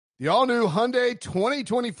The all-new Hyundai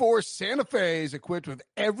 2024 Santa Fe is equipped with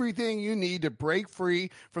everything you need to break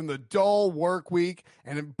free from the dull work week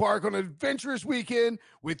and embark on an adventurous weekend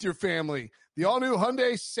with your family. The all-new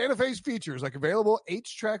Hyundai Santa Fe's features like available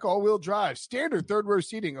H-Track all-wheel drive, standard third-row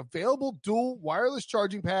seating, available dual wireless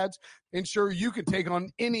charging pads, ensure you can take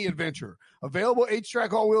on any adventure. Available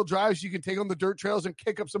H-Track all-wheel drives, you can take on the dirt trails and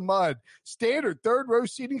kick up some mud. Standard third-row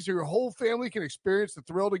seating so your whole family can experience the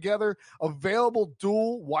thrill together. Available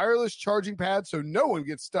dual wireless charging pads so no one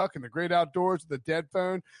gets stuck in the great outdoors with a dead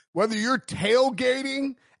phone. Whether you're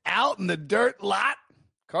tailgating out in the dirt lot,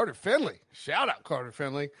 Carter Finley, shout out Carter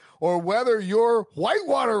Finley, or whether you're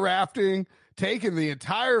whitewater rafting, taking the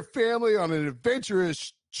entire family on an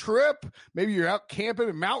adventurous trip, maybe you're out camping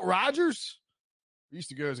in Mount Rogers. I used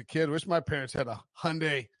to go as a kid. Wish my parents had a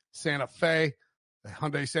Hyundai Santa Fe. The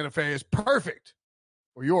Hyundai Santa Fe is perfect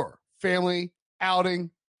for your family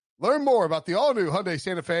outing. Learn more about the all-new Hyundai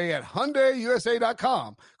Santa Fe at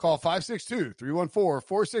HyundaiUSA.com. Call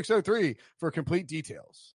 562-314-4603 for complete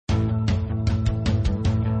details.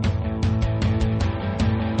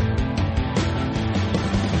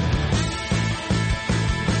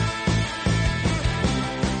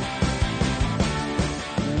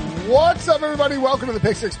 What's up, everybody? Welcome to the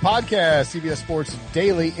Pick Six Podcast, CBS Sports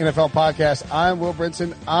Daily NFL Podcast. I'm Will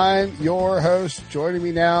Brinson. I'm your host. Joining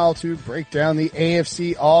me now to break down the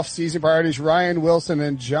AFC offseason priorities, Ryan Wilson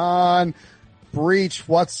and John Breach.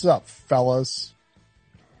 What's up, fellas?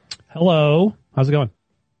 Hello. How's it going?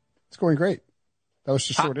 It's going great. That was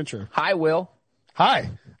just a short intro. Hi, Will.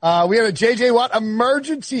 Hi. We had a J.J. Watt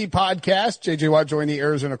emergency podcast. J.J. Watt joined the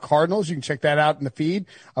Arizona Cardinals. You can check that out in the feed.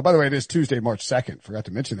 By the way, it is Tuesday, March 2nd. Forgot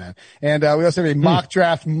to mention that. And we also have a Mock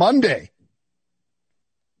Draft Monday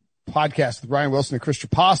podcast with Ryan Wilson and Chris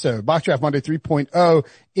Trapasso. Mock Draft Monday 3.0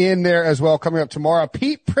 in there as well. Coming up tomorrow,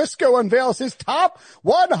 Pete Prisco unveils his top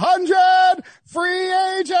 100 free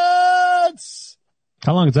agents.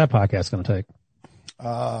 How long is that podcast going to take?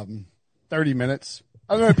 30 minutes.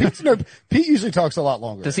 I don't know. Pete usually talks a lot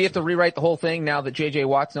longer. Does he have to rewrite the whole thing now that J.J.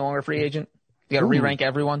 Watt's no longer a free agent? You got to re-rank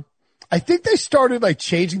everyone? I think they started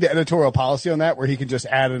changing the editorial policy on that where he can just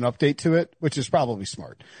add an update to it, which is probably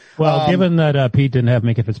smart. Well, given that Pete didn't have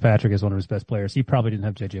Minka Fitzpatrick as one of his best players, he probably didn't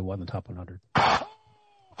have J.J. Watt in the top 100.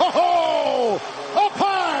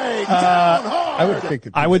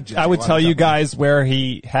 I would tell you guys where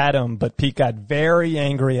he had him, but Pete got very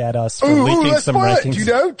angry at us for leaking some rankings.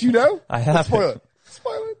 Do you know? I have Spoil it. it.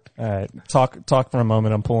 Spoil it. All right, talk for a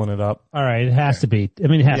moment. I'm pulling it up. All right, it has to be. I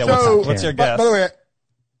mean, it has to be. What's your guess? By the way,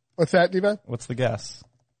 what's that, D-Man? What's the guess?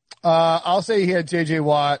 I'll say he had J.J.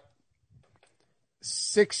 Watt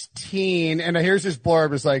 16, and here's his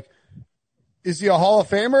blurb. It's like, is he a Hall of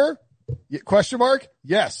Famer? Question mark?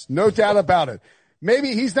 Yes, no doubt about it.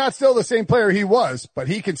 Maybe he's not still the same player he was, but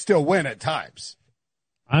he can still win at times.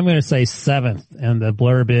 I'm going to say 7th, and the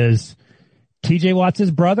blurb is T.J. Watt's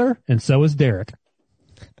his brother, and so is Derek.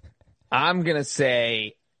 I'm going to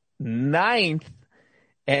say 9th,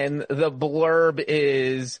 and the blurb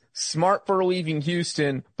is smart for leaving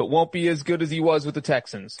Houston, but won't be as good as he was with the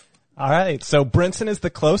Texans. All right, so Brinson is the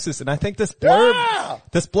closest, and I think this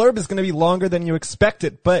blurb is going to be longer than you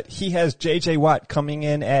expected, but he has J.J. Watt coming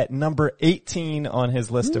in at number 18 on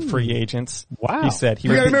his list of free agents. Wow. He said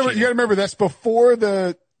You got to remember that's before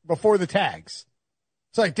the tags.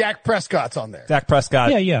 It's like Dak Prescott's on there. Dak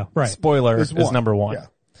Prescott. Yeah, right. Spoiler is number 1.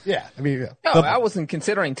 Yeah. I mean, yeah. No, I wasn't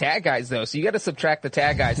considering tag guys, though, so you got to subtract the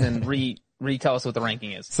tag guys and retell us what the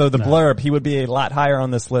ranking is. So the blurb, he would be a lot higher on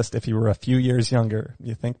this list if he were a few years younger.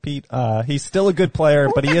 You think, Pete? He's still a good player,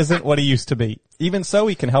 but he isn't what he used to be. Even so,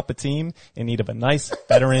 he can help a team in need of a nice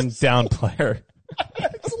veteran down player.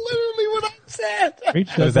 That's literally what I said.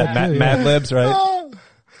 Breach What is that? Mad Libs, right?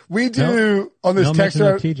 We do on this text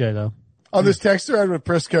thread. TJ though. On this text thread with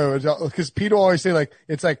Prisco, because Pete will always say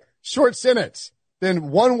it's like short sentence, then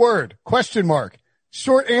one word, question mark,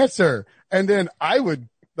 short answer, and then I would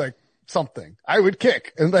something. I would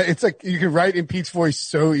kick. And it's like you can write in Pete's voice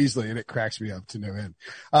so easily, and it cracks me up to no end.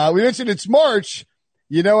 We mentioned it's March.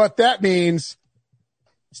 You know what that means.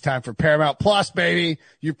 It's time for Paramount Plus, baby.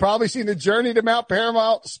 You've probably seen the Journey to Mount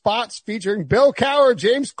Paramount spots featuring Bill Cowher,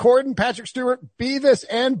 James Corden, Patrick Stewart, Beavis,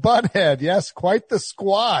 and Butthead. Yes, quite the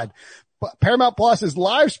squad. Paramount Plus is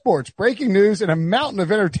live sports, breaking news, and a mountain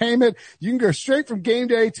of entertainment. You can go straight from game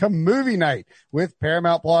day to movie night with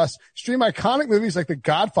Paramount Plus. Stream iconic movies like The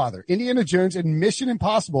Godfather, Indiana Jones, and Mission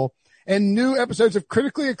Impossible, and new episodes of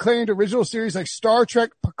critically acclaimed original series like Star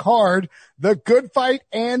Trek Picard, The Good Fight,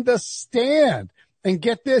 and The Stand. And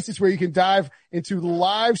get this, it's where you can dive into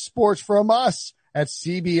live sports from us at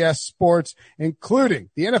CBS Sports, including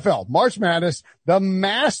the NFL, March Madness, the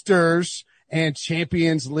Masters, and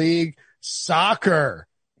Champions League Soccer.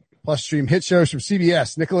 Plus stream hit shows from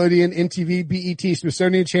CBS, Nickelodeon, MTV, BET,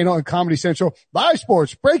 Smithsonian Channel, and Comedy Central, live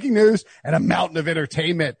sports, breaking news, and a mountain of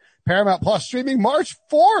entertainment. Paramount Plus streaming March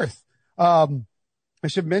 4th. I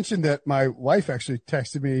should mention that my wife actually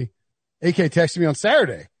texted me, AK texted me on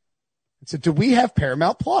Saturday and said, do we have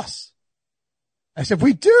Paramount Plus? I said,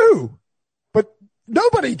 we do, but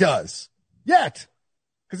nobody does yet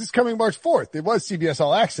because it's coming March 4th. It was CBS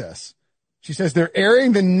All Access. She says they're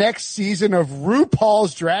airing the next season of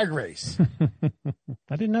RuPaul's Drag Race.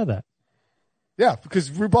 I didn't know that. Yeah, because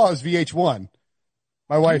RuPaul is VH1.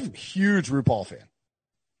 My wife, huge RuPaul fan.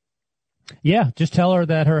 Yeah, just tell her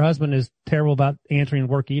that her husband is terrible about answering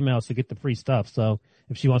work emails to get the free stuff. So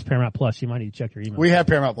if she wants Paramount Plus, she might need to check her email. We have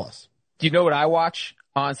Paramount Plus. Do you know what I watch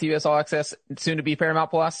on CBS All Access, soon to be Paramount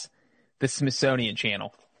Plus? The Smithsonian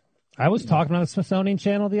Channel. I was talking on the Smithsonian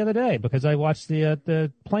Channel the other day because I watched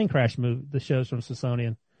the plane crash movie, the shows from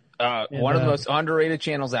Smithsonian. One of the most underrated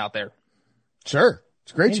channels out there. Sure.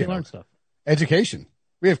 It's a great And you channel. learn stuff. Education.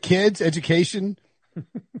 We have kids, education,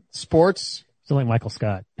 sports, Still like Michael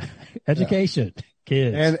Scott. Education,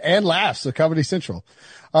 kids. and laughs, so Comedy Central.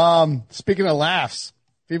 Speaking of laughs,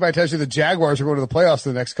 if anybody tells you the Jaguars are going to the playoffs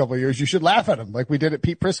in the next couple of years, you should laugh at them like we did at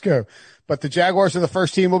Pete Prisco. But the Jaguars are the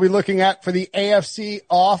first team we'll be looking at for the AFC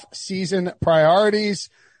off-season priorities.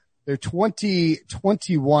 They're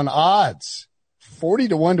 20-21 odds,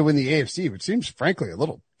 40-1 to win the AFC, which seems frankly a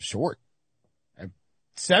little short.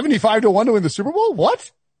 75-1 to win the Super Bowl?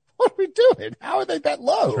 What? What are we doing? How are they that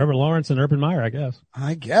low? Trevor Lawrence and Urban Meyer, I guess.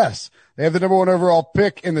 I guess. They have the number 1 overall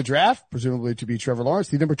pick in the draft, presumably to be Trevor Lawrence,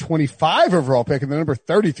 the number 25 overall pick and the number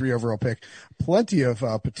 33 overall pick. Plenty of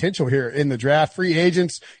potential here in the draft. Free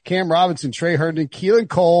agents, Cam Robinson, Trey Herndon, Keelan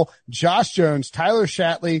Cole, Josh Jones, Tyler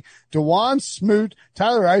Shatley, DeJuan Smoot,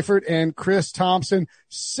 Tyler Eifert, and Chris Thompson.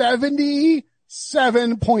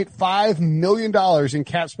 $77.5 million in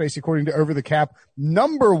cap space, according to Over the Cap.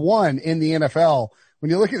 Number 1 in the NFL. When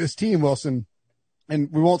you look at this team, Wilson,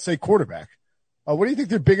 and we won't say quarterback, what do you think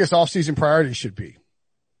their biggest offseason priority should be?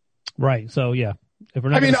 Right. So yeah, if we're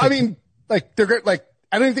not, I mean, like they're good. Like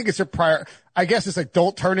I don't even think it's a prior. I guess it's like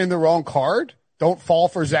don't turn in the wrong card. Don't fall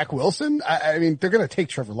for Zach Wilson. I mean, they're going to take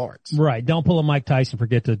Trevor Lawrence. right. Don't pull a Mike Tyson.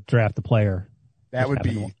 Forget to draft the player. That would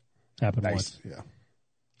be Happened nice. once.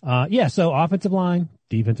 Yeah. Yeah. So offensive line,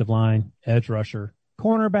 defensive line, edge rusher,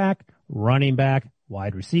 cornerback, running back,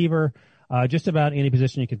 wide receiver. Just about any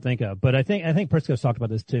position you can think of. But I think Prisco's talked about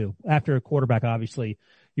this too. After a quarterback, obviously,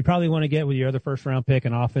 you probably want to get with your other first round pick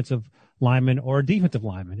an offensive lineman or a defensive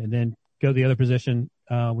lineman and then go the other position.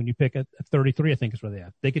 When you pick at 33, I think is where they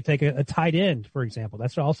have. They could take a tight end, for example.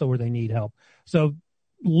 That's also where they need help. So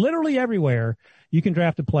literally everywhere you can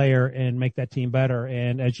draft a player and make that team better.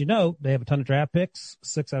 And as you know, they have a ton of draft picks,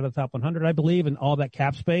 6 out of the top 100, I believe, and all that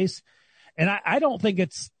cap space. And I don't think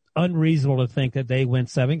it's unreasonable to think that they win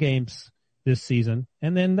 7 games this season,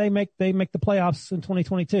 and then they make the playoffs in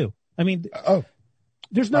 2022. I mean,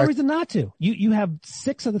 there's no reason not to. You have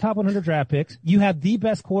 6 of the top 100 draft picks. You have the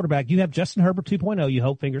best quarterback. You have Justin Herbert 2.0. You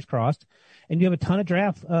hope, fingers crossed, and you have a ton of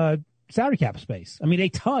draft salary cap space. I mean, a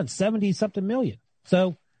ton, 70-something million.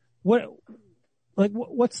 So,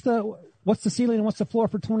 what's the ceiling and what's the floor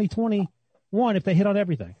for 2021 if they hit on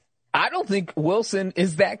everything? I don't think Wilson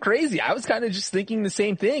is that crazy. I was kind of just thinking the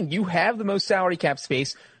same thing. You have the most salary cap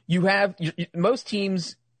space. You have most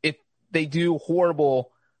teams, if they do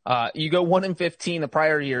horrible, you go 1-15 the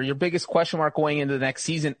prior year. Your biggest question mark going into the next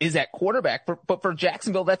season is at quarterback. But for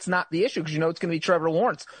Jacksonville, that's not the issue because you know it's going to be Trevor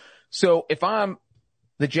Lawrence. So if I'm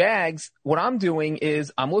the Jags, what I'm doing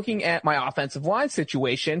is I'm looking at my offensive line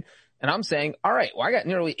situation and I'm saying, all right, well, I got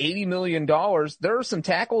nearly $80 million. There are some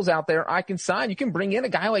tackles out there I can sign. You can bring in a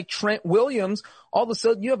guy like Trent Williams. All of a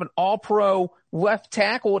sudden you have an all-pro left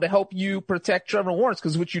tackle to help you protect Trevor Lawrence,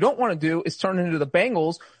 because what you don't want to do is turn into the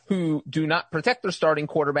Bengals, who do not protect their starting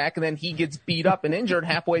quarterback, and then he gets beat up and injured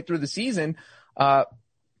halfway through the season.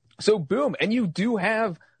 So boom. And you do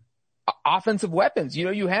have offensive weapons. You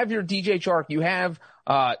know, you have your DJ Chark. You have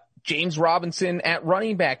James Robinson at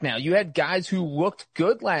running back now. You had guys who looked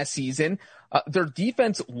good last season. Their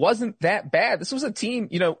defense wasn't that bad. This was a team,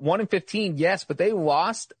 1-15, yes, but they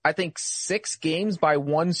lost, I think, 6 games by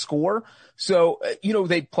 1 score. So,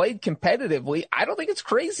 they played competitively. I don't think it's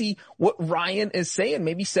crazy what Ryan is saying.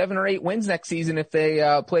 Maybe 7 or 8 wins next season if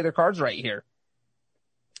they play their cards right here.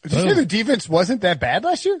 Did you say the defense wasn't that bad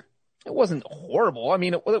last year? It wasn't horrible. I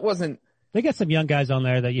mean, it wasn't. They got some young guys on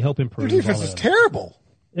there that you hope improve. Their defense is terrible.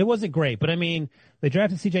 It wasn't great, but I mean, they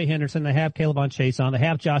drafted C.J. Henderson. They have Caleb on Chase on. They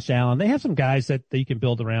have Josh Allen. They have some guys that you can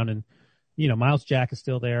build around, and Miles Jack is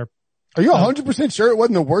still there. Are you 100% sure it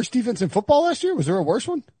wasn't the worst defense in football last year? Was there a worse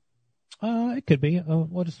one? It could be.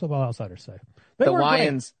 What does Football Outsiders say? The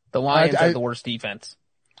Lions are the worst defense.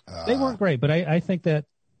 They weren't great, but I think that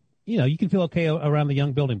you can feel okay around the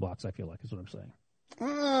young building blocks. I feel like is what I'm saying.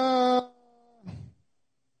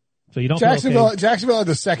 So you don't. Jacksonville had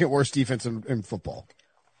the second worst defense in football.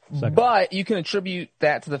 Second. But you can attribute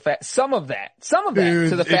that to the fact, some of that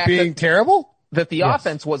to the fact being terrible, that the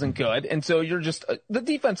offense wasn't good, and so you're just the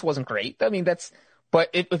defense wasn't great. I mean, but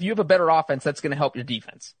if you have a better offense, that's going to help your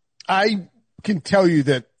defense. I can tell you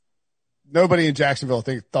that nobody in Jacksonville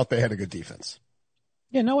thought they had a good defense.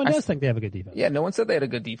 Yeah, no one does think they have a good defense. Yeah, no one said they had a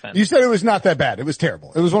good defense. You said it was not that bad. It was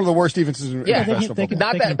terrible. It was one of the worst defenses in professional football.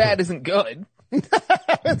 Not that bad isn't good.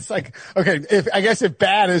 It's like, okay, if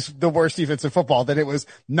bad is the worst defense in football, then it was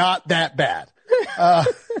not that bad.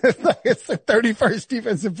 It's the 31st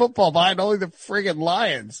defense in football behind only the friggin'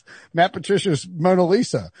 Lions. Matt Patricia's Mona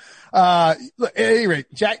Lisa. At any rate,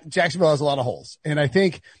 Jacksonville has a lot of holes. And I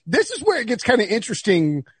think this is where it gets kind of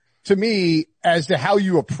interesting to me as to how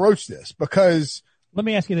you approach this, because let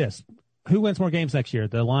me ask you this. Who wins more games next year,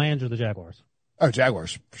 the Lions or the Jaguars? Oh,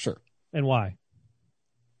 Jaguars, for sure. And why?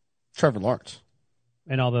 Trevor Lawrence.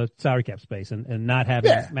 And all the salary cap space and not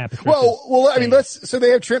having Matt Patricia. Well, I mean, so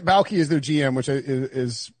they have Trent Baalke as their GM, which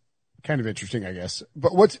is kind of interesting, I guess.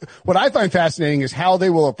 But what I find fascinating is how they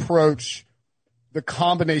will approach the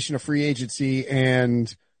combination of free agency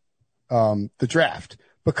and, the draft,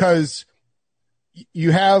 because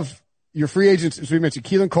you have your free agents, as we mentioned,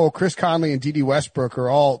 Keelan Cole, Chris Conley, and D.D. Westbrook are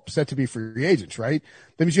all set to be free agents, right?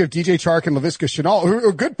 That means you have DJ Chark and Laviska Shenault, who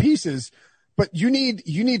are good pieces, but you need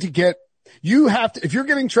to get, if you're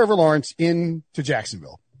getting Trevor Lawrence into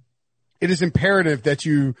Jacksonville, it is imperative that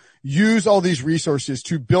you use all these resources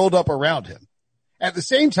to build up around him. At the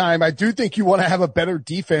same time, I do think you want to have a better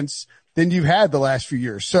defense than you've had the last few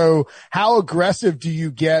years. So how aggressive do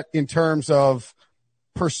you get in terms of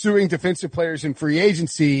pursuing defensive players in free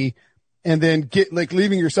agency and then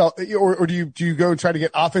leaving yourself, or do you go and try to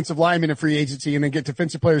get offensive linemen in free agency and then get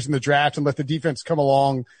defensive players in the draft and let the defense come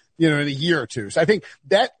along, in a year or two? So I think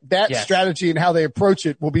that strategy and how they approach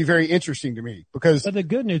it will be very interesting to me, because. But the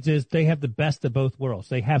good news is they have the best of both worlds.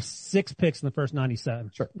 They have 6 picks in the first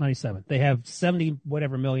 97. Sure. 97. They have 70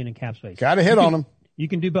 whatever million in cap space. Got to hit on them. You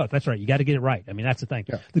can do both. That's right. You got to get it right. I mean, that's the thing.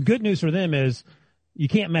 Yeah. The good news for them is you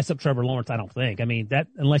can't mess up Trevor Lawrence, I don't think. I mean, that,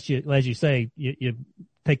 unless you, as you say, you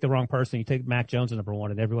take the wrong person, you take Mac Jones at number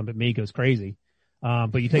 1 and everyone but me goes crazy.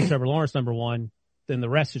 But you take Trevor Lawrence number 1, then the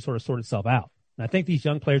rest should sort of sort itself out. And I think these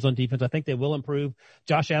young players on defense, I think they will improve.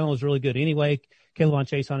 Josh Allen was really good anyway. Caleb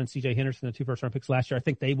Chase and C.J. Henderson, the 2 first-round picks last year, I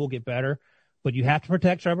think they will get better. But you have to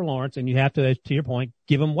protect Trevor Lawrence, and you have to your point,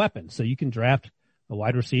 give him weapons. So you can draft a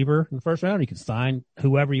wide receiver in the first round. You can sign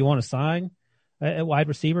whoever you want to sign at wide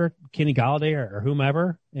receiver, Kenny Golladay or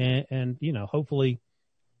whomever, and hopefully,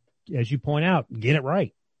 as you point out, get it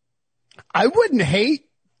right. I wouldn't hate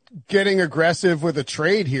getting aggressive with a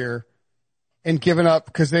trade here and giving up,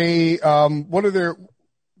 because they,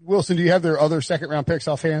 Wilson, do you have their other second round picks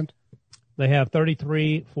offhand? They have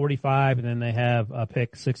 33, 45, and then they have a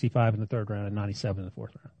pick 65 in the third round and 97 in the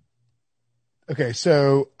fourth round. Okay.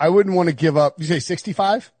 So I wouldn't want to give up, you say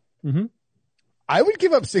 65? Mm-hmm. I would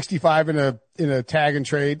give up 65 in a tag and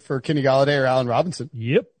trade for Kenny Golladay or Allen Robinson.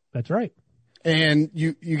 Yep. That's right. And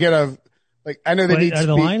you get I know they need Are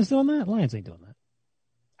the Lions doing that? Lions ain't doing that.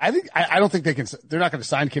 I don't think they're not going to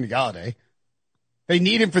sign Kenny Golladay. They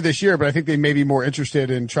need him for this year, but I think they may be more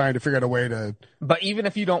interested in trying to figure out a way to. But even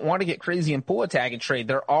if you don't want to get crazy and pull a tag and trade,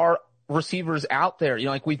 there are receivers out there.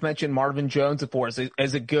 Like we've mentioned Marvin Jones before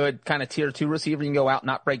as a good kind of tier 2 receiver. You can go out and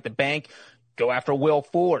not break the bank. Go after Will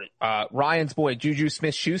Ford, Ryan's boy, Juju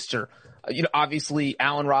Smith-Schuster. Obviously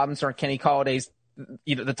Allen Robinson or Kenny Galladay's,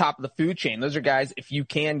 the top of the food chain. Those are guys, if you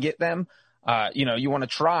can get them, you want to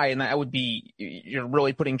try, and that would be, you're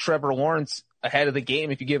really putting Trevor Lawrence ahead of the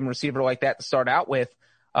game if you give him a receiver like that to start out with.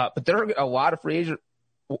 But there are a lot of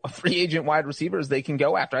free agent wide receivers they can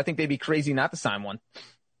go after. I think they'd be crazy not to sign one.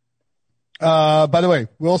 By the way,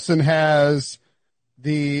 Wilson has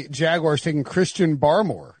the Jaguars taking Christian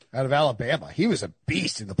Barmore out of Alabama. He was a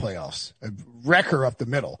beast in the playoffs, a wrecker up the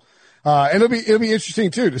middle. And it'll be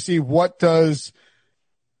interesting too to see what does,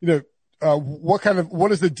 what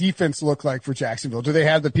does the defense look like for Jacksonville? Do they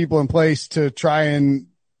have the people in place to try and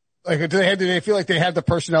do they feel like they have the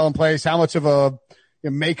personnel in place? How much of a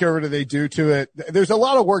makeover do they do to it? There's a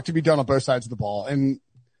lot of work to be done on both sides of the ball. And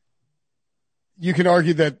you can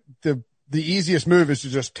argue that the the easiest move is to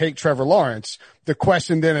just take Trevor Lawrence. The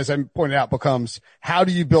question then, as I pointed out, becomes how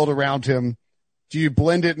do you build around him? Do you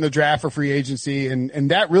blend it in the draft or free agency?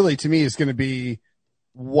 And that really to me is going to be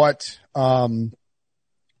what ends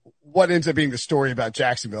up being the story about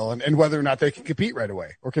Jacksonville and whether or not they can compete right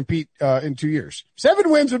away or compete in 2 years. 7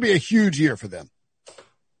 wins would be a huge year for them.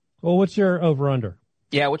 Well, what's your over-under?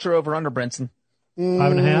 Yeah, what's your over-under, Brinson?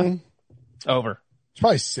 5.5? Over. It's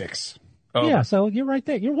probably 6. Over. Yeah, so you're right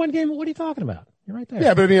there. You're one game. What are you talking about? You're right there.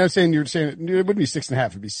 Yeah, but I mean, you're saying it wouldn't be 6.5.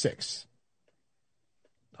 It'd be 6.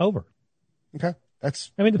 Over. Okay.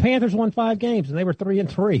 I mean, the Panthers won 5 games and they were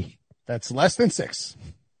 3-3. That's less than 6.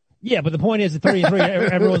 Yeah, but the point is at 3-3,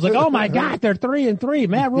 everyone's like, oh my God, they're 3-3.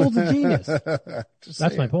 Matt Rule's a genius.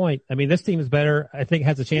 That's my point. I mean, this team is better. I think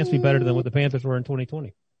has a chance to be better than what the Panthers were in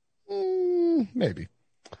 2020. Maybe.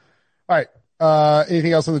 All right.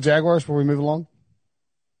 Anything else on the Jaguars before we move along?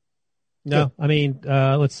 No, I mean,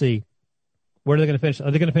 let's see. Where are they going to finish?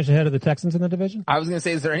 Are they going to finish ahead of the Texans in the division? I was going to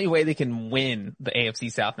say, is there any way they can win the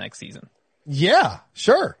AFC South next season? Yeah,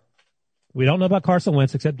 sure. We don't know about Carson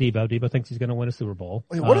Wentz except Debo. Debo thinks he's going to win a Super Bowl.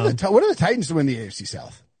 Wait, what are the Titans to win the AFC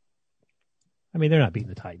South? I mean, they're not beating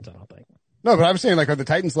the Titans, I don't think. No, but I'm saying, like, are the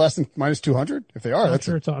Titans less than minus 200? If they are, I'm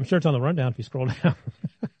sure it's on the rundown if you scroll down.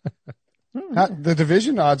 The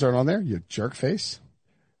division odds aren't on there, you jerk face.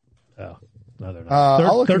 Oh, no, they're not.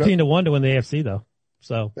 13-1 to win the AFC, though.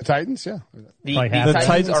 So the Titans, yeah. The Titans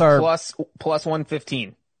Titans are plus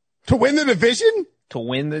 115. To win the division? To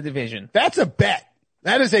win the division. That's a bet.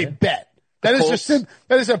 That is a bet. That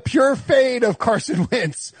is a pure fade of Carson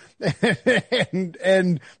Wentz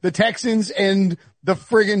and the Texans and the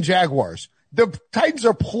friggin' Jaguars. The Titans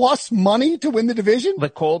are plus money to win the division? The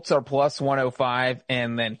Colts are plus 105,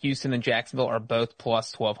 and then Houston and Jacksonville are both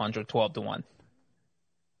plus 1,200, 12-1.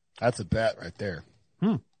 That's a bet right there.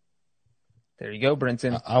 There you go,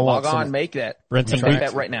 Brinson. I want Log on, make that. Brinson, Make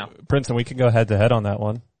that right now. Brinson, we could go head to head on that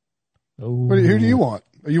one. Who do you want?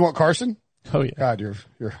 You want Carson? Oh yeah. God,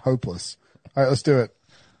 you're hopeless. All right, let's do it.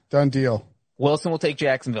 Done deal. Wilson will take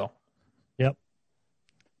Jacksonville. Yep.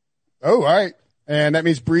 Oh, all right. And that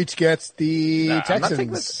means Breach gets the I'm not taking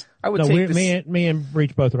Texans. this. I would No, take this. me and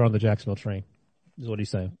Breach both are on the Jacksonville train, is what he's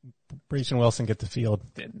saying. Breach and Wilson get the field.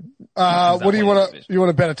 What do you want to? You want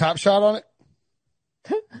to bet a top shot on it?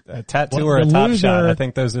 A tattoo Well, or a the top loser- shot. I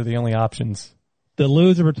think those are the only options. The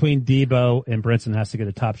loser between Debo and Brinson has to get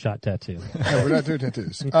a top shot tattoo. No, we're not doing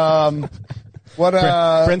tattoos. What?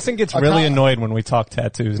 Brinson gets really annoyed when we talk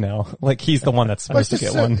tattoos now. Like he's the one that's supposed to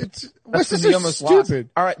get one. What's this He so almost lost. stupid?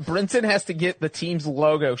 All right, Brinson has to get the team's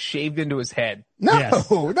logo shaved into his head. No, Yes.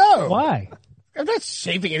 no. Why? I'm not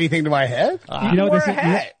shaving anything to my head. You know Wear this a is,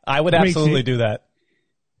 hat. I would Breach, absolutely do that.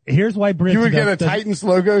 here's why Brinson You would get a doesn't- Titans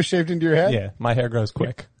logo shaved into your head? Yeah, my hair grows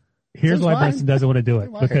quick. Here's That's why fine. Brinson doesn't want to do it,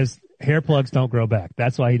 Why? because hair plugs don't grow back.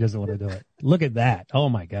 That's why he doesn't want to do it. Look at that. Oh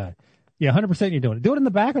my God. Yeah, 100% you're doing it. Do it in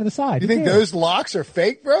the back or the side. You Who think cares? those locks are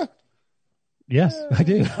fake, bro? Yes, I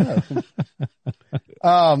do.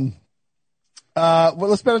 Well,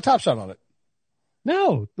 let's bet a top shot on it.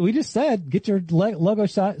 No, we just said get your logo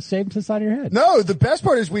shaved to the side of your head. No, the best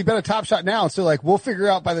part is we bet a top shot now. So like we'll figure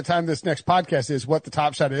out by the time this next podcast is what the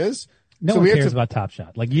top shot is. No so one we have cares to, about Top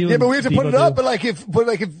Shot. Like you. Yeah, but we have to put Debo it up. do. But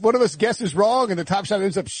if one of us guesses wrong and the top shot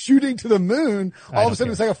ends up shooting to the moon, all of a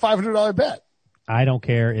sudden care. it's like a $500 bet. I don't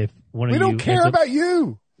care if one of We you don't care ends up about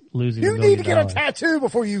you. losing. You $1 need to get a million. tattoo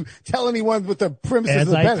before you tell anyone what the premises of As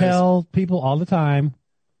the I bet is. tell people all the time,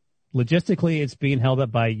 logistically, it's being held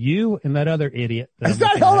up by you and that other idiot. It's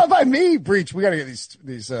not held up by me, Breach. We got to get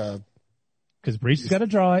these. Because Breach has got to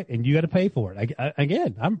draw it, and you got to pay for it.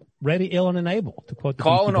 Again, I'm ready, ill, and unable to quote. The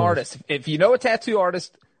Call Beastie an Boys. artist. If you know a tattoo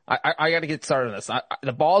artist, I got to get started on this.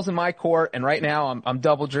 The ball's in my court, and right now I'm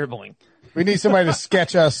double dribbling. We need somebody to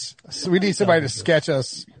sketch us. We need somebody to sketch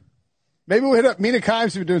us. Maybe we'll hit up Mina Kimes,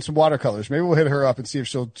 who's been doing some watercolors. Maybe we'll hit her up and see if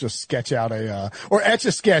she'll just sketch out or etch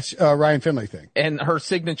a sketch Ryan Finley thing. And her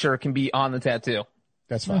signature can be on the tattoo.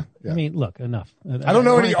 That's fine. Yeah. I mean, look, enough. I don't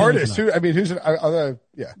know any Brian artists. Finley's Who's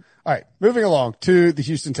yeah. All right. Moving along to the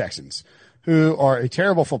Houston Texans, who are a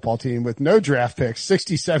terrible football team with no draft picks.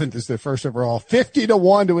 67th is their first overall,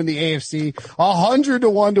 50-1 to win the AFC,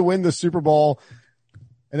 100-1 to win the Super Bowl.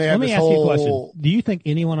 And they have Let me this ask whole, you a question. Do you think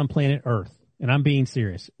anyone on planet Earth, and I'm being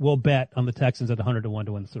serious, will bet on the Texans at 100-1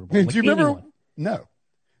 to win the Super Bowl? Do you remember? Anyone? No.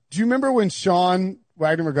 Do you remember when Sean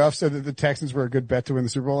Wagner McGuff said that the Texans were a good bet to win the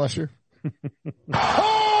Super Bowl last year? Did you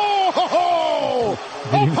call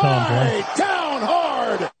him bluff? Down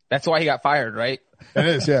hard. That's why he got fired, right? That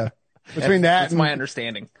is, yeah. Between that That's and my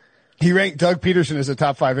understanding. he ranked Doug Peterson as a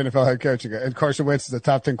top 5 NFL head coach and Carson Wentz as a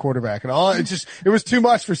top 10 quarterback and all. It was too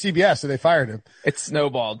much for CBS, so they fired him. It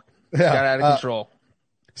snowballed. got out of control.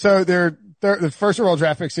 So they're the first overall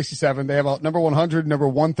draft pick, 67. They have number 100, number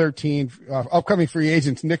 113, upcoming free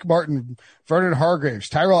agents, Nick Martin, Vernon Hargraves,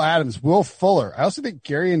 Tyrell Adams, Will Fuller. I also think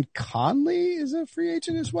Garyon Conley is a free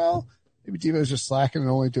agent as well. Maybe Devo's just slacking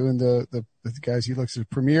and only doing the guys he looks at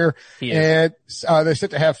premier. And they're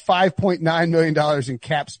set to have $5.9 million in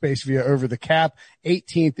cap space via over the cap,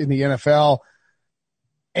 18th in the NFL.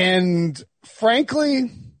 And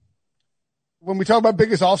frankly, when we talk about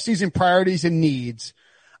biggest offseason priorities and needs,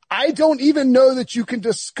 I don't even know that you can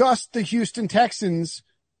discuss the Houston Texans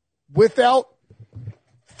without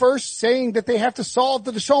first saying that they have to solve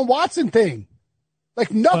the Deshaun Watson thing.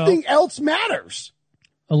 Like nothing else matters.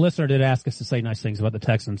 A listener did ask us to say nice things about the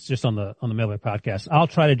Texans just on the Mailbag podcast. I'll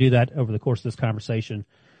try to do that over the course of this conversation.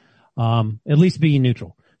 At least being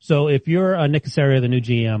neutral. So if you're Nick Caserio, the new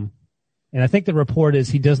GM, and I think the report is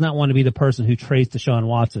he does not want to be the person who trades Deshaun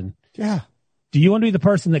Watson. Yeah. Do you want to be the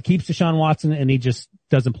person that keeps Deshaun Watson and he just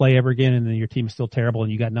doesn't play ever again and then your team is still terrible and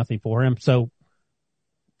you got nothing for him? So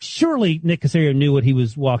surely Nick Caserio knew what he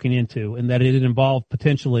was walking into and that it involved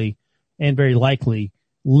potentially and very likely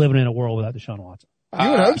living in a world without Deshaun Watson.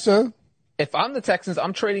 You would hope so. If I'm the Texans,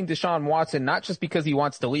 I'm trading Deshaun Watson, not just because he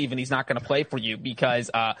wants to leave and he's not going to play for you, because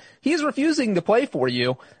he's refusing to play for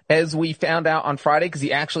you, as we found out on Friday, because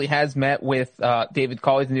he actually has met with David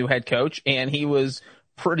Culley, the new head coach, and he was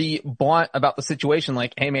pretty blunt about the situation,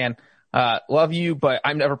 like, hey man, love you, but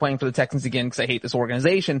I'm never playing for the Texans again because I hate this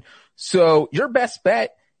organization. So your best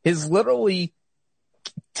bet is literally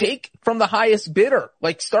take from the highest bidder,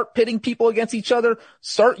 like start pitting people against each other,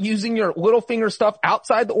 start using your little finger stuff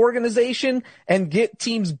outside the organization and get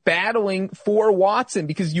teams battling for Watson,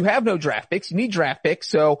 because you have no draft picks. You need draft picks.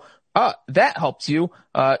 So, that helps you.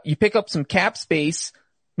 You pick up some cap space,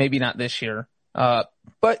 maybe not this year.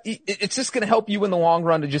 But it's just going to help you in the long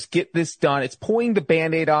run to just get this done. It's pulling the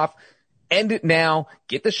Band-Aid off. End it now.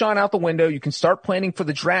 Get Deshaun out the window. You can start planning for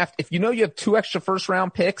the draft. If you know you have 2 extra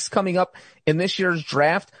first-round picks coming up in this year's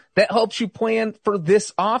draft, that helps you plan for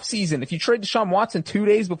this offseason. If you trade Deshaun Watson 2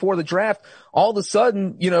 days before the draft, all of a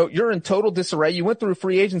sudden, you're in total disarray. You went through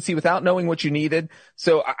free agency without knowing what you needed.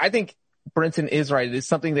 So I think Brinson is right. It is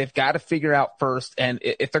something they've got to figure out first. And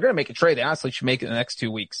if they're going to make a trade, they honestly should make it in the next 2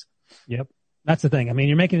 weeks. Yep. That's the thing. I mean,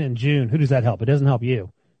 you're making it in June. Who does that help? It doesn't help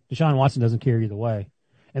you. Deshaun Watson doesn't care either way.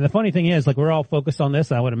 And the funny thing is, like, we're all focused on this,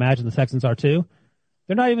 and I would imagine the Texans are too.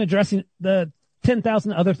 They're not even addressing the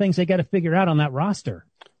 10,000 other things they got to figure out on that roster.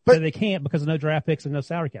 But they can't because of no draft picks and no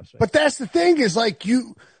salary cap space. But that's the thing is, like,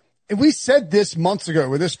 and we said this months ago,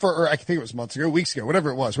 or I think it was months ago, weeks ago,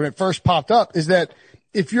 whatever it was, when it first popped up, is that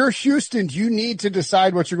if you're Houston, you need to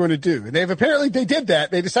decide what you're going to do. And they did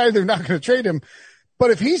that. They decided they're not going to trade him.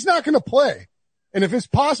 But if he's not going to play, and if it's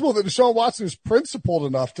possible that Deshaun Watson is principled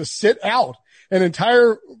enough to sit out an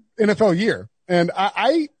entire NFL year, and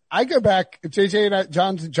I go back, JJ and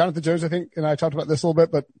Jonathan Jones, I think, and I talked about this a little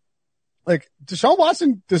bit, but like Deshaun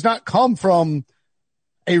Watson does not come from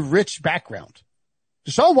a rich background.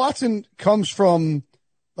 Deshaun Watson comes from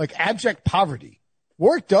like abject poverty.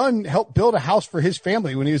 Warrick Dunn helped build a house for his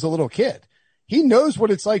family when he was a little kid. He knows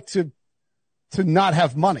what it's like to not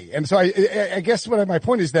have money. And so I guess my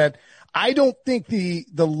point is that I don't think the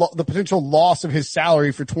potential loss of his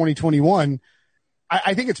salary for 2021,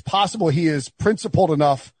 I think it's possible he is principled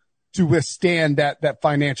enough to withstand that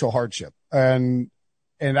financial hardship. And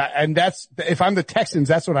that's, if I'm the Texans,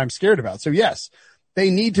 that's what I'm scared about. So yes, they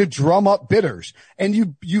need to drum up bidders,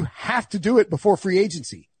 and you have to do it before free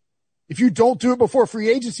agency. If you don't do it before free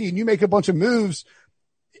agency and you make a bunch of moves,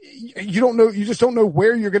 you just don't know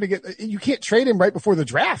where you're going to get. You can't trade him right before the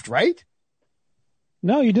draft, right?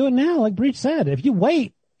 No, you do it now. Like Breach said, if you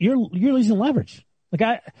wait, you're losing leverage.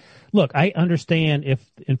 I understand if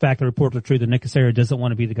in fact the reports are true that Nick Caserio doesn't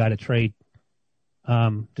want to be the guy to trade,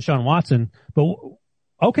 Deshaun Watson, but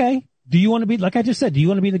okay. Do you want to be, like I just said, do you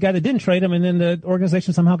want to be the guy that didn't trade him and then the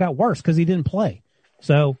organization somehow got worse because he didn't play?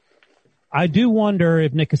 So I do wonder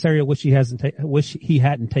if Nick Caserio wish he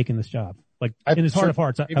hadn't taken this job. Like in his heart of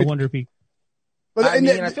hearts, I wonder if he. But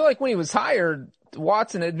I feel like when he was hired,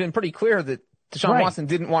 Watson had been pretty clear that Deshaun Watson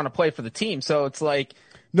didn't want to play for the team. So it's like,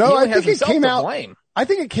 no, I think it came out. I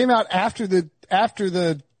think it came out after the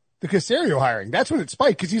Caserio hiring. That's when it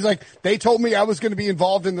spiked, because he's like, they told me I was going to be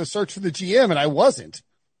involved in the search for the GM, and I wasn't.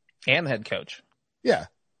 And the head coach. Yeah.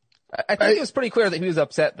 I think it was pretty clear that he was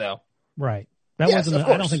upset, though. Right. I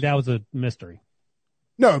don't think that was a mystery.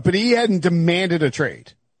 No, but he hadn't demanded a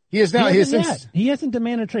trade. He hasn't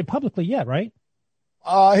demanded a trade publicly yet, right?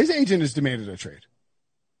 His agent has demanded a trade.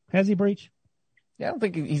 Has he, Breach? Yeah, I don't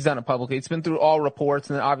think he's done it publicly. It's been through all reports,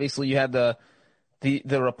 and then obviously you had the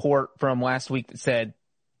report from last week that said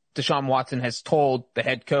Deshaun Watson has told the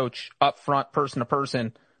head coach up front, person to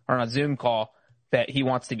person, or on a Zoom call that he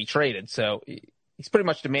wants to be traded. So he's pretty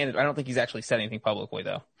much demanded. I don't think he's actually said anything publicly,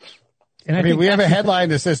 though. And I mean, we have a headline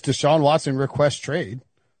that says Deshaun Watson requests trade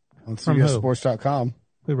on CBSSports.com.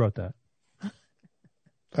 Who wrote that?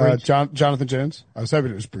 Jonathan Jones. I was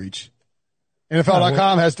hoping it was Breach.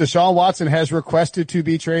 NFL.com has Deshaun Watson has requested to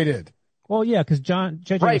be traded. Well, yeah, because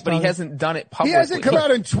JJ right, but he hasn't done it publicly. He hasn't come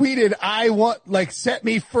out and tweeted, "I want set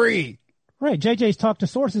me free." Right, JJ's talked to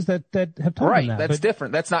sources that have told him that. That's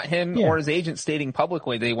different. That's not him or his agent stating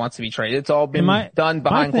publicly that he wants to be traded. It's all been done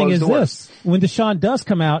behind closed doors. My thing is this: when Deshaun does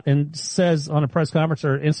come out and says on a press conference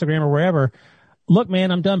or Instagram or wherever, "Look,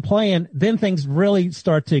 man, I'm done playing," then things really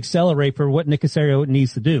start to accelerate for what Nick Caserio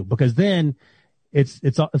needs to do, because then it's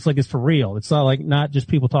like it's for real. It's not just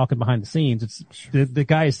people talking behind the scenes. It's the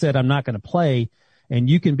guy has said, "I'm not going to play." And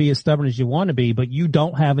you can be as stubborn as you want to be, but you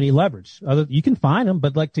don't have any leverage. You can fine him,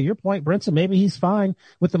 but like to your point, Brinson, maybe he's fine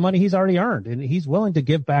with the money he's already earned, and he's willing to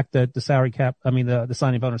give back the salary cap. I mean, the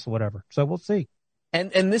signing bonus or whatever. So we'll see.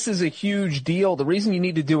 And this is a huge deal. The reason you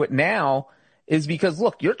need to do it now is because,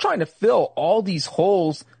 look, you're trying to fill all these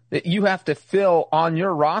holes that you have to fill on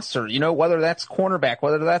your roster. You know, whether that's cornerback,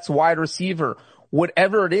 whether that's wide receiver,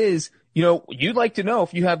 whatever it is. You know, you'd like to know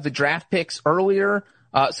if you have the draft picks earlier.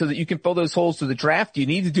 So that you can fill those holes through the draft. You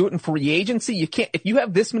need to do it in free agency. You can't, if you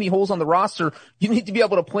have this many holes on the roster, you need to be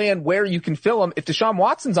able to plan where you can fill them. If Deshaun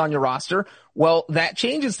Watson's on your roster, well, that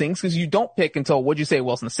changes things because you don't pick until, what'd you say,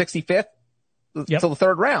 Wilson, the 65th? Until the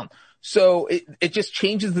third round. So it just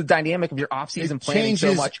changes the dynamic of your offseason planning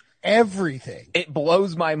so much. Everything. It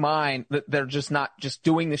blows my mind that they're just not just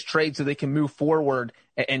doing this trade so they can move forward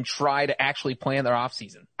and try to actually plan their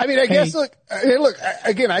offseason. I mean, I guess, look,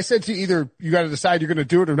 again, I said to you, either you got to decide you're going to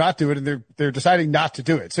do it or not do it, and they're deciding not to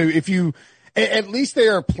do it. So if you, at least they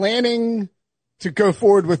are planning to go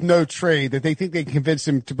forward with no trade, that they think they can convince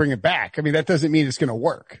him to bring it back. I mean, that doesn't mean it's going to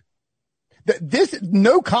work.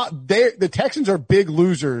 The Texans are big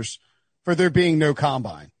losers for there being no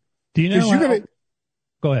combine. Do you know?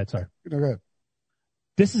 Go ahead. Sorry. No, go ahead.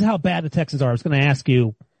 This is how bad the Texans are. I was going to ask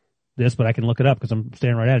you this, but I can look it up because I'm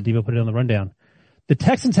staring right at it. Devo put it on the rundown. The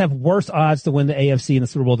Texans have worse odds to win the AFC in the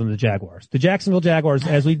Super Bowl than the Jaguars. The Jacksonville Jaguars,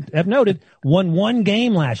 as we have noted, won one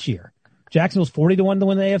game last year. Jacksonville's 40-1 to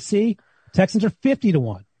win the AFC. Texans are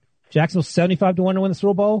 50-1. Jacksonville's 75-1 to win the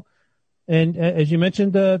Super Bowl. And as you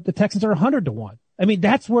mentioned, the Texans are 100-1. I mean,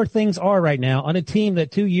 that's where things are right now on a team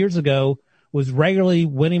that 2 years ago was regularly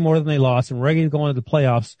winning more than they lost and regularly going to the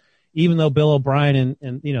playoffs, even though Bill O'Brien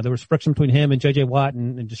and you know, there was friction between him and J.J. Watt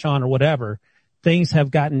and Deshaun or whatever. Things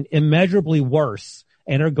have gotten immeasurably worse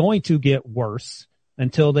and are going to get worse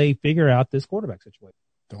until they figure out this quarterback situation.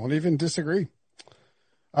 Don't even disagree.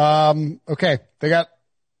 Okay. They got,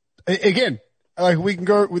 again, like we can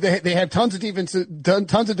go, they have tons of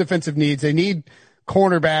defensive needs. They need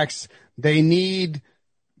cornerbacks. They need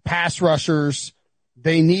pass rushers.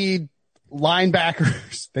 They need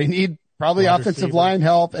linebackers. They need probably offensive line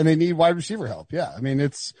help, and they need wide receiver help. Yeah. I mean,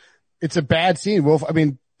 it's a bad scene. Wolf. I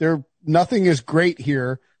mean, nothing is great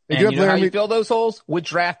here. They do have how you fill those holes? With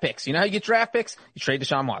draft picks. You know how you get draft picks? You trade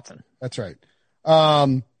Deshaun Watson. That's right.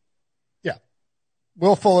 Yeah.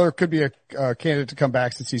 Will Fuller could be a candidate to come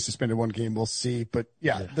back since he's suspended one game. We'll see. But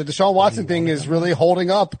yeah, the Deshaun Watson thing is really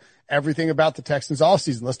holding up everything about the Texans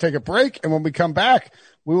offseason. Let's take a break. And when we come back,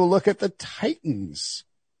 we will look at the Titans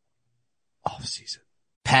offseason.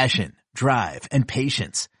 Passion, drive, and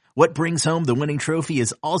patience. What brings home the winning trophy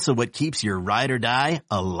is also what keeps your ride or die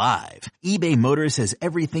alive. eBay Motors has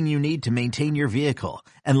everything you need to maintain your vehicle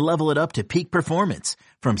and level it up to peak performance,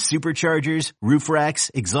 from superchargers, roof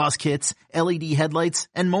racks, exhaust kits, LED headlights,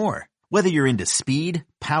 and more. Whether you're into speed,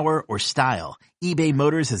 power, or style, eBay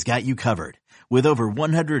Motors has got you covered. With over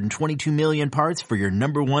 122 million parts for your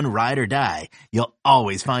number one ride or die, you'll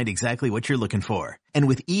always find exactly what you're looking for. And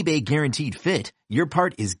with eBay Guaranteed Fit, your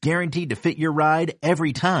part is guaranteed to fit your ride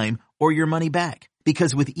every time or your money back.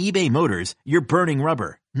 Because with eBay Motors, you're burning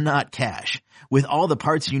rubber, not cash. With all the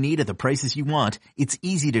parts you need at the prices you want, it's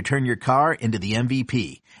easy to turn your car into the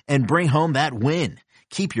MVP and bring home that win.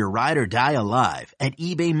 Keep your ride or die alive at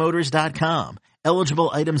ebaymotors.com. Eligible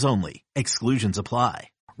items only. Exclusions apply.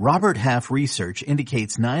 Robert Half research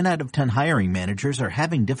indicates 9 out of 10 hiring managers are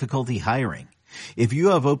having difficulty hiring. If you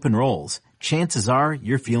have open roles, chances are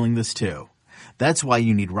you're feeling this too. That's why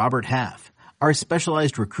you need Robert Half. Our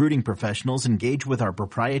specialized recruiting professionals engage with our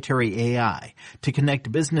proprietary AI to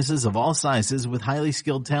connect businesses of all sizes with highly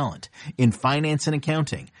skilled talent in finance and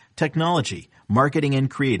accounting, technology, marketing and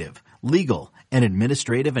creative, legal, and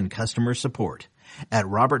administrative and customer support. At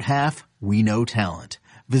Robert Half, we know talent.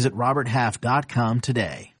 Visit roberthalf.com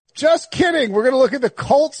today. Just kidding. We're going to look at the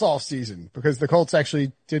Colts off season because the Colts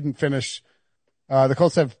actually didn't finish. The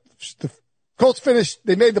Colts finished,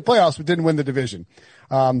 they made the playoffs, but didn't win the division.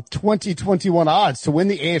 2021 odds to win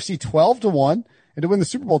the AFC 12-1 and to win the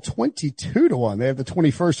Super Bowl 22-1. They have the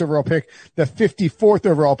 21st overall pick, the 54th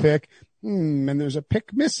overall pick. And there's a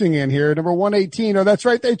pick missing in here. Number 118. Oh, that's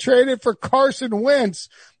right. They traded for Carson Wentz.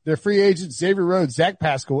 Their free agents, Xavier Rhodes, Zach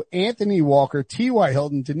Pascal, Anthony Walker, T.Y.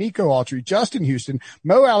 Hilton, Danico Autry, Justin Houston,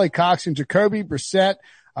 Mo Alley Cox, and Jacoby Brissett,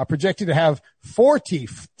 projected to have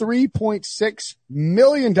 $43.6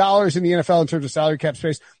 million in the NFL in terms of salary cap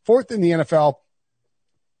space. Fourth in the NFL.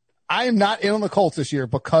 I am not in on the Colts this year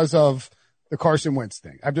because of the Carson Wentz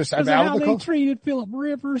thing. I'm out of the Colts. They treated Phillip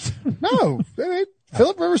Rivers. No,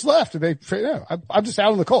 Phillip Rivers left. I'm just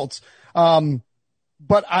out on the Colts.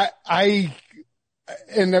 But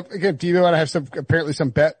and again, Devo and I have apparently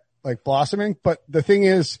some bet like blossoming, but the thing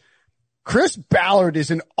is, Chris Ballard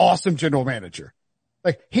is an awesome general manager.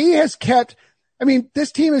 Like he has kept,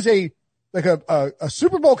 this team is a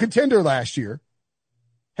Super Bowl contender last year,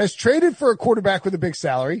 has traded for a quarterback with a big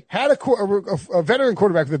salary, had a veteran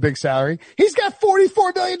quarterback with a big salary. He's got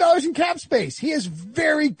 $44 million in cap space. He is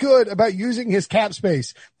very good about using his cap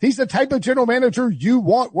space. He's the type of general manager you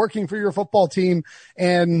want working for your football team.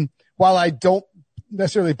 And while I don't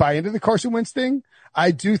necessarily buy into the Carson Wentz thing,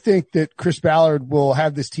 I do think that Chris Ballard will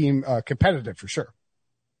have this team competitive for sure.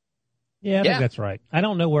 Yeah, I think that's right. I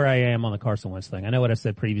don't know where I am on the Carson Wentz thing. I know what I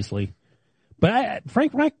said previously, but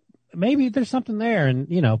Frank Reich, maybe there's something there. And,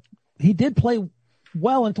 he did play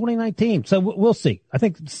well in 2019. So we'll see. I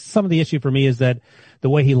think some of the issue for me is that the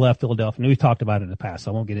way he left Philadelphia, and we've talked about it in the past,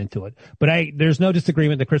 so I won't get into it. But there's no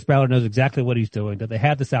disagreement that Chris Ballard knows exactly what he's doing, that they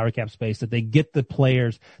have the salary cap space, that they get the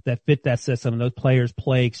players that fit that system, and those players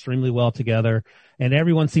play extremely well together, and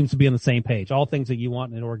everyone seems to be on the same page. All things that you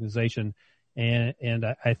want in an organization. And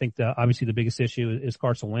I think obviously the biggest issue is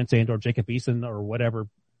Carson Wentz or Jacob Eason or whatever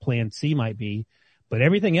plan C might be. But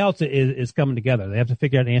everything else is coming together. They have to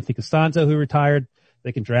figure out Anthony Costanzo, who retired.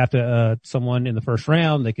 They can draft someone in the first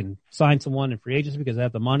round. They can sign someone in free agency because they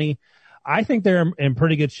have the money. I think they're in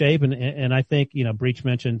pretty good shape. And I think, Breach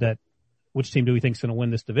mentioned that which team do we think is going to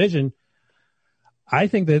win this division? I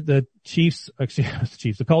think that the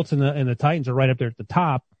Colts and the Titans are right up there at the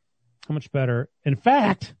top. How much better? In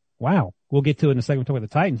fact, wow, we'll get to it in a second talking about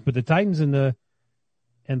the Titans, but the Titans and the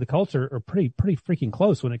Colts are pretty freaking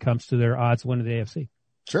close when it comes to their odds winning the AFC.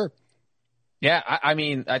 Sure. Yeah,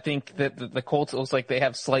 I think that the Colts looks like they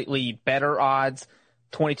have slightly better odds,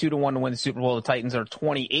 22-1 to win the Super Bowl. The Titans are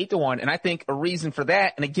 28-1. And I think a reason for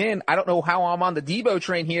that, and again, I don't know how I'm on the Debo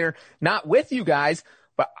train here, not with you guys,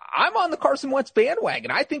 but I'm on the Carson Wentz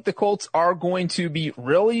bandwagon. I think the Colts are going to be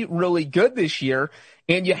really, really good this year.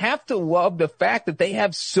 And you have to love the fact that they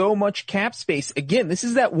have so much cap space. Again, this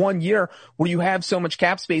is that 1 year where you have so much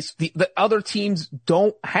cap space that other teams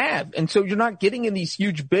don't have. And so you're not getting in these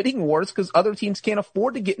huge bidding wars because other teams can't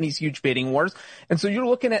afford to get in these huge bidding wars. And so you're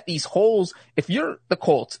looking at these holes. If you're the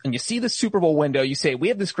Colts and you see the Super Bowl window, you say, we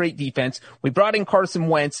have this great defense. We brought in Carson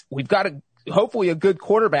Wentz. We've got hopefully a good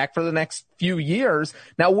quarterback for the next few years.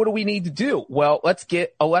 Now, what do we need to do? Well, let's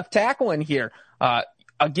get a left tackle in here.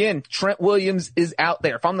 Again, Trent Williams is out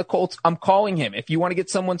there. If I'm the Colts, I'm calling him. If you want to get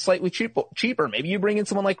someone slightly cheaper, maybe you bring in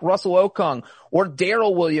someone like Russell Okung or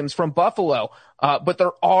Darrell Williams from Buffalo. But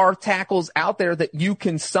there are tackles out there that you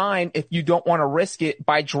can sign if you don't want to risk it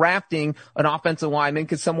by drafting an offensive lineman,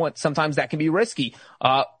 because sometimes that can be risky.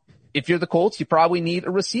 If you're the Colts, you probably need a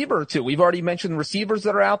receiver or two. We've already mentioned receivers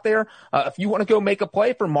that are out there. If you want to go make a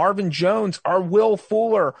play for Marvin Jones or Will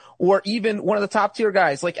Fuller or even one of the top tier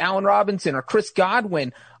guys like Allen Robinson or Chris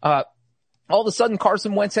Godwin, all of a sudden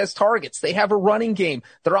Carson Wentz has targets. They have a running game.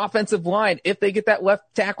 Their offensive line, if they get that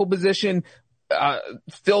left tackle position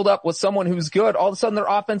filled up with someone who's good, all of a sudden their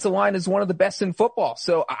offensive line is one of the best in football.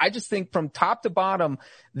 So I just think from top to bottom,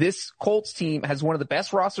 this Colts team has one of the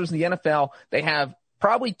best rosters in the NFL. They have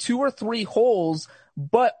probably 2 or 3 holes,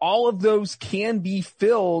 but all of those can be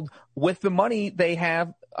filled with the money they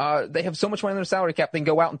have. They have so much money in their salary cap, they can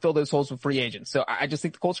go out and fill those holes with free agents. So I just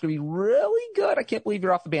think the Colts are going to be really good. I can't believe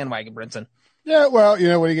you're off the bandwagon, Brinson. Yeah, well, what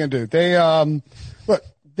are you going to do?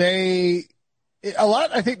 They, a lot,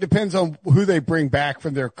 I think, depends on who they bring back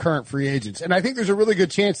from their current free agents. And I think there's a really good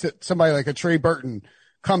chance that somebody like a Trey Burton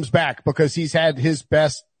comes back because he's had his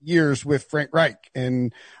best years with Frank Reich.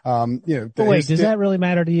 And, but wait, does that really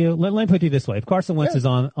matter to you? Let me put it this way. If Carson Wentz is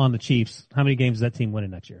on the Chiefs, how many games is that team winning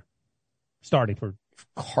next year? Starting for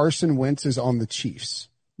Carson Wentz is on the Chiefs.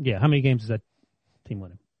 Yeah. How many games is that team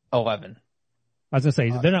winning? 11. I was going to say,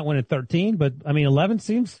 they're not winning 13, but 11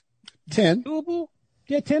 seems 10. doable.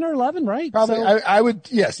 Yeah, 10 or 11, right? Probably. So, I would,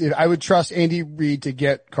 yes, I would trust Andy Reid to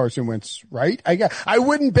get Carson Wentz right. I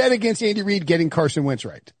wouldn't bet against Andy Reid getting Carson Wentz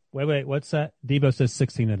right. wait, what's that? Debo says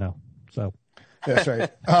 16-0. So. That's right.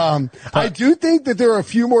 I do think that there are a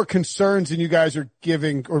few more concerns than you guys are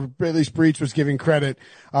giving, or at least Breach was giving credit,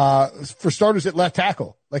 for starters at left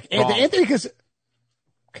tackle. Like Anthony, because,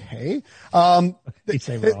 okay. You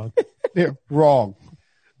say wrong. Yeah, wrong.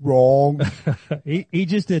 He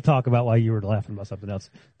just did talk about why you were laughing about something else.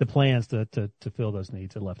 The plans to fill those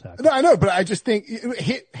needs at left tackle. No, I know, but I just think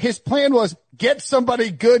his plan was get somebody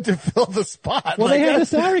good to fill the spot. Well, they have the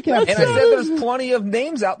salary cap. And I said there's plenty of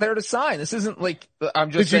names out there to sign. This isn't like I'm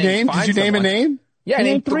just Did saying. you name a name? Yeah, I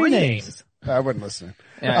named three names. I wasn't listening.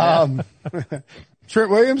 Yeah, Trent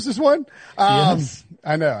Williams is one. Yes.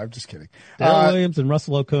 I know. I'm just kidding. Darrell Williams and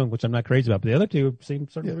Russell Okung, which I'm not crazy about, but the other two seem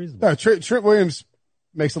certainly reasonable. No, Trent Williams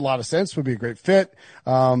makes a lot of sense. Would be a great fit.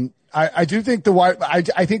 I do think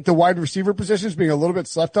I think the wide receiver position is being a little bit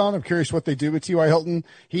slept on. I'm curious what they do with T.Y. Hilton.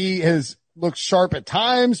 He has looked sharp at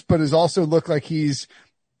times, but has also looked like he's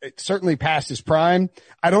certainly past his prime.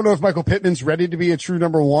 I don't know if Michael Pittman's ready to be a true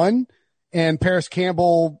number one, and Paris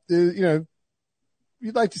Campbell, you'd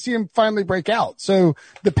like to see him finally break out. So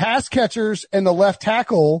the pass catchers and the left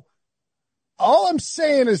tackle, all I'm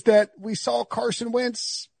saying is that we saw Carson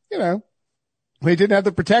Wentz, he didn't have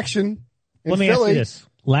the protection in Let me Philly. ask you this.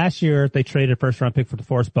 Last year, they traded a first-round pick for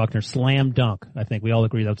DeForest Buckner. Slam dunk. I think we all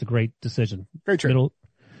agree that was a great decision. Great trade.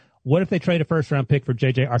 What if they trade a first-round pick for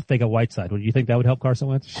J.J. Arcega-Whiteside? Would you think that would help Carson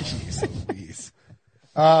Wentz? Jeez.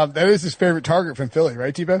 That is his favorite target from Philly,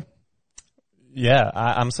 right, Tebow? Yeah,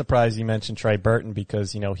 I'm surprised you mentioned Trey Burton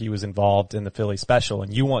because, he was involved in the Philly special,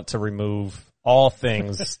 and you want to remove all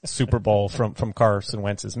things Super Bowl from Carson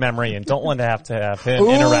Wentz's memory and don't want to have him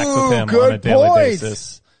interact with him on a daily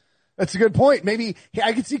basis. That's a good point. Maybe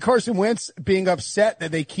I could see Carson Wentz being upset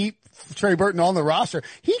that they keep Trey Burton on the roster.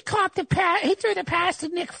 He caught the pass. He threw the pass to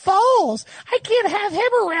Nick Foles. I can't have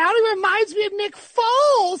him around. He reminds me of Nick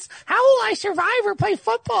Foles. How will I survive or play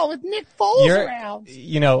football with Nick Foles around?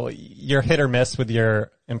 You're hit or miss with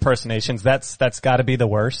your impersonations. That's got to be the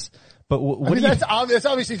worst. But that's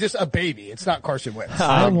obviously just a baby. It's not Carson Wentz.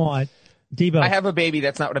 I want Debo. I have a baby.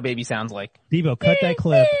 That's not what a baby sounds like. Debo, cut that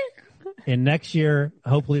clip. And next year,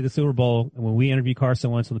 hopefully the Super Bowl, when we interview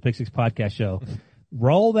Carson Wentz on the Pick Six podcast show,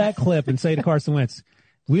 roll that clip and say to Carson Wentz,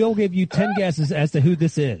 we'll give you 10 guesses as to who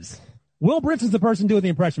this is. Will Britz is the person doing the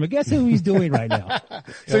impression, but guess who he's doing right now?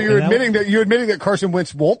 So you're admitting that Carson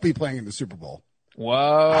Wentz won't be playing in the Super Bowl.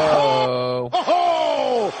 Whoa.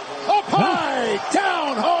 Up high,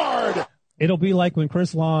 down hard. It'll be like when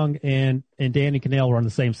Chris Long and Danny Cannell were on the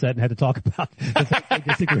same set and had to talk about the things they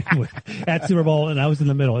disagreed with at Super Bowl, and I was in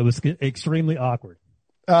the middle. It was extremely awkward.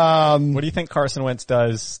 What do you think Carson Wentz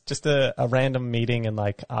does? Just a random meeting in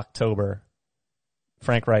like October.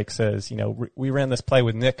 Frank Reich says, we ran this play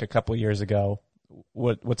with Nick a couple years ago.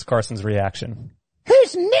 What's Carson's reaction?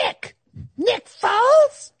 Who's Nick? Nick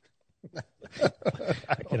Foles?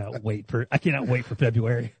 I cannot wait for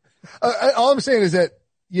February. All I'm saying is that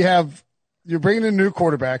you're bringing in a new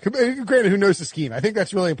quarterback. Granted, who knows the scheme? I think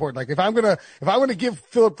that's really important. Like if I'm gonna give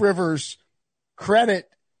Phillip Rivers credit,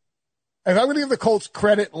 if I'm gonna give the Colts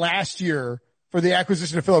credit last year for the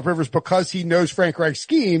acquisition of Phillip Rivers because he knows Frank Reich's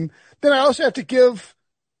scheme, then I also have to give,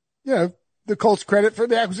 the Colts credit for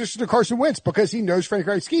the acquisition of Carson Wentz because he knows Frank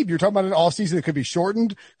Reich's scheme. You're talking about an offseason that could be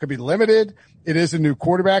shortened, could be limited. It is a new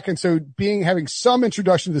quarterback. And so having some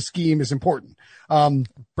introduction to the scheme is important.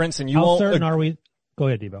 Brinson, How certain are we? Go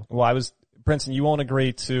ahead, Debo. Well, Brinson, you won't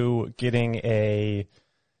agree to getting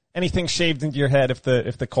anything shaved into your head if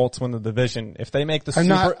the Colts win the division. If they make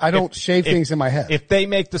the I don't shave things in my head. If they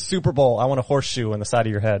make the Super Bowl, I want a horseshoe on the side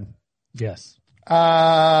of your head. Yes.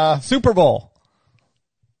 Super Bowl.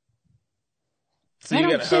 So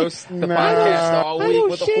you're gonna host the podcast all week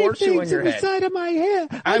with a horseshoe in your head. Side of my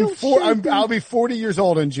head. I'll be 40 years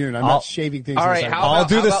old in June. I'm not shaving things. All right, I'll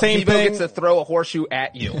do the same thing. Debo gets to throw a horseshoe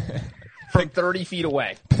at you from 30 feet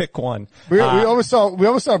away. Pick one. We almost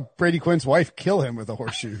saw Brady Quinn's wife kill him with a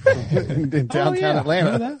horseshoe in downtown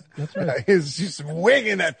Atlanta. That's right. She's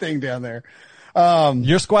swinging that thing down there.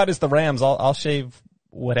 Your squad is the Rams. I'll shave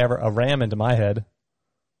a ram into my head.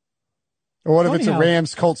 Or what if it's a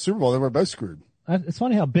Rams Colts Super Bowl? Then we're both screwed. It's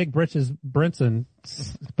funny how Big Brinson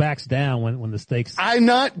backs down when the stakes. I'm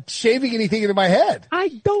not shaving anything into my head. I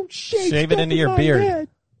don't shave it into your beard. Head.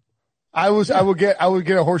 I would get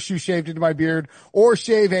a horseshoe shaved into my beard or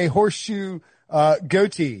shave a horseshoe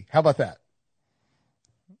goatee. How about that?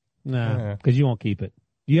 No, because you won't keep it.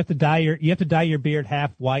 You have to dye your beard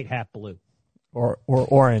half white, half blue. Or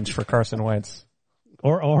orange for Carson Wentz.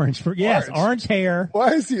 Or orange. Yes, orange hair.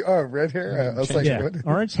 Why is he? Oh, red hair. I was like, Yeah, what?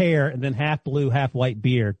 orange hair and then half blue, half white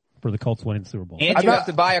beard for the Colts winning the Super Bowl. And you have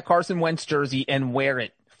to buy a Carson Wentz jersey and wear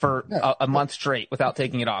it for a month straight without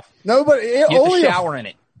taking it off. No, but You have to shower in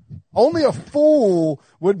it. Only a fool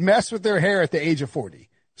would mess with their hair at the age of 40.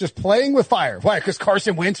 Just playing with fire. Why? Because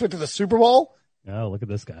Carson Wentz went to the Super Bowl? Oh, look at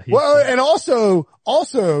this guy. Well, and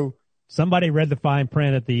also, somebody read the fine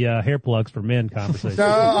print at the hair plugs for men conversation.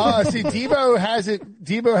 see, Debo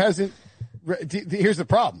hasn't, here's the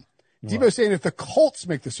problem. Debo's saying if the Colts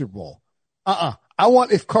make the Super Bowl, I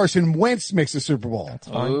want if Carson Wentz makes the Super Bowl. That's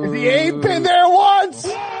fine. If he ain't been there once.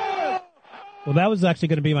 Well, that was actually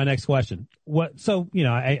going to be my next question. What? So, you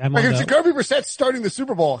know, I'm like on if Jacoby Brissett starting the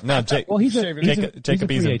Super Bowl. No, he's a Jacob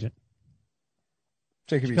free Eason. agent.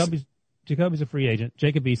 Jacoby's a free agent.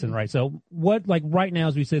 Jacob Eason, right? So what? Like right now,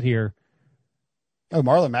 as we sit here, oh,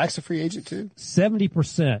 Marlon Mack's a free agent too.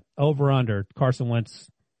 70% over under Carson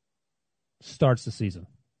Wentz starts the season.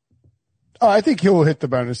 Oh, I think he'll hit the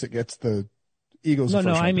bonus that gets the Eagles.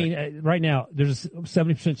 No, I mean right now there's a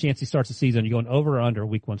 70% chance he starts the season. You're going over or under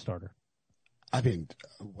week 1 starter. I mean,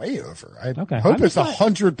 way over. I Okay. hope it's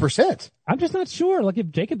 100%. I'm just not sure. Like if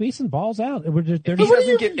Jacob Eason balls out,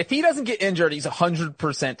 If he doesn't get injured, he's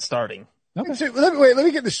 100% starting. Okay. So, let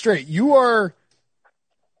me get this straight. You are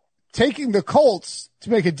taking the Colts to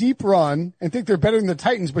make a deep run and think they're better than the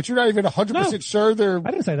Titans, but you're not even 100% sure they're.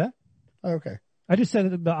 I didn't say that. Okay. I just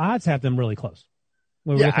said that the odds have them really close.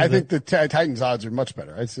 Yeah, I think the Titans' odds are much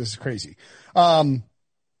better. This is crazy. Look,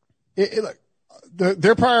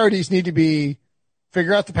 their priorities need to be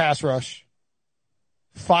figure out the pass rush.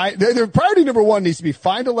 Their priority number 1 needs to be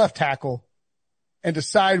find a left tackle and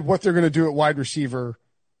decide what they're going to do at wide receiver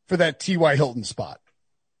for that T.Y. Hilton spot.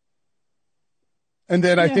 And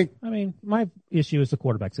then I think, my issue is the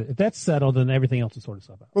quarterback. If that's settled, then everything else is sort of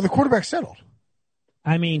stuff out. Well, the quarterback's settled.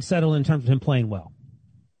 Settled in terms of him playing well.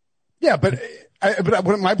 Yeah, but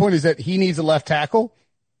my point is that he needs a left tackle,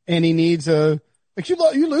 and he needs you're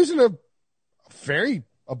losing a very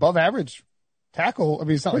above average tackle. I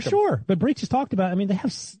mean, it's not for sure. But Breach has talked about. They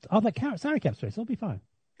have all that salary cap space. They'll be fine.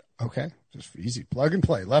 Okay, just easy plug and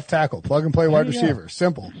play. Left tackle, plug and play. Wide receiver.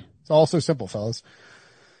 Simple. It's all so simple, fellas.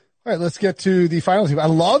 All right, let's get to the final team. I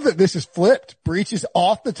love that this is flipped. Breach is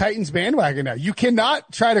off the Titans bandwagon now. You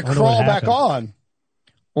cannot try to crawl back on.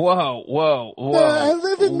 Whoa. I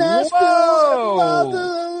live in Nashville.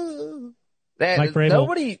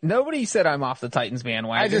 Nobody said I'm off the Titans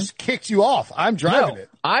bandwagon. I just kicked you off. I'm driving it.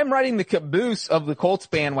 I'm riding the caboose of the Colts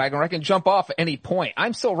bandwagon where I can jump off at any point.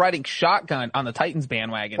 I'm still riding shotgun on the Titans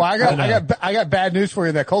bandwagon. Well, I got bad news for you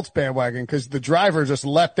in that Colts bandwagon because the driver just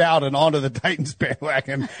leapt out and onto the Titans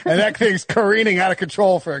bandwagon and that thing's careening out of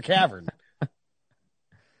control for a cavern.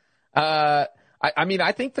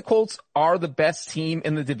 I think the Colts are the best team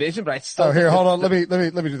in the division, but I still. Oh, here, hold on. Let me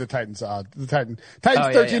do the Titans. The Titans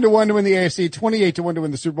 13 to 1 to win the AFC, 28 to 1 to win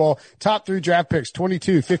the Super Bowl. Top 3 draft picks,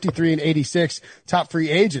 22, 53, and 86. Top free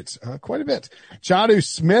agents, quite a bit. Jonnu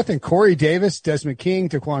Smith and Corey Davis, Desmond King,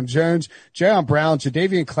 Taquan Jones, Jayon Brown,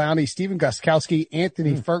 Jadeveon Clowney, Stephen Gostkowski,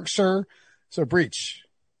 Anthony Ferkser. So Breach,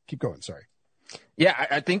 keep going. Sorry. Yeah,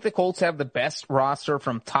 I think the Colts have the best roster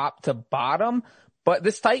from top to bottom. But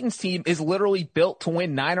this Titans team is literally built to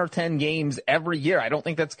win 9 or 10 games every year. I don't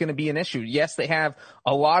think that's going to be an issue. Yes, they have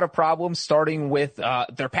a lot of problems starting with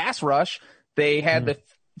their pass rush. They had the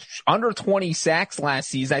under 20 sacks last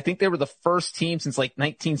season. I think they were the first team since like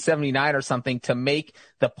 1979 or something to make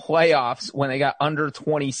the playoffs when they got under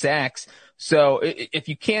 20 sacks. So if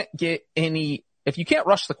you can't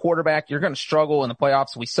rush the quarterback, you're going to struggle in the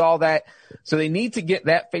playoffs. We saw that. So they need to get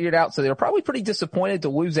that figured out. So they were probably pretty disappointed to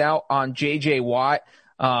lose out on J.J. Watt.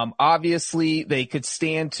 Obviously they could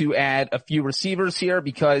stand to add a few receivers here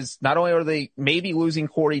because not only are they maybe losing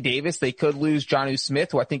Corey Davis, they could lose Jonnu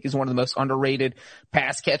Smith, who I think is one of the most underrated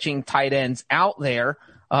pass catching tight ends out there.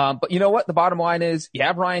 But you know what? The bottom line is you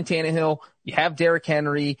have Ryan Tannehill, you have Derrick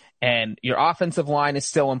Henry, and your offensive line is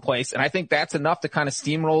still in place. And I think that's enough to kind of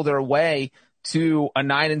steamroll their way to a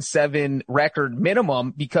 9-7 record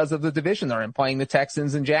minimum because of the division they're in, playing the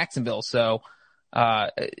Texans and Jacksonville. So,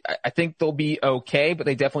 I think they'll be okay, but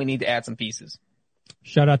they definitely need to add some pieces.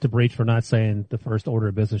 Shout out to Breach for not saying the first order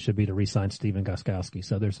of business should be to re-sign Stephen Gostkowski.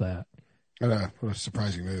 So there's that. What a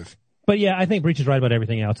surprising move. But yeah, I think Breach is right about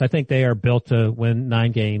everything else. I think they are built to win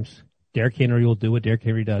 9 games. Derrick Henry will do what Derrick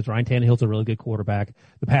Henry does. Ryan Tannehill's a really good quarterback.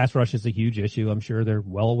 The pass rush is a huge issue. I'm sure they're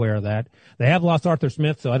well aware of that. They have lost Arthur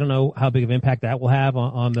Smith, so I don't know how big of impact that will have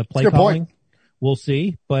on the play calling. We'll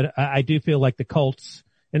see. But I do feel like the Colts,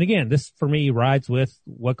 and again, this for me rides with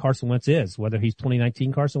what Carson Wentz is, whether he's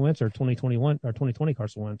 2019 Carson Wentz or 2021 or 2020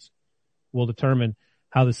 Carson Wentz will determine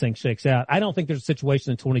how this thing shakes out. I don't think there's a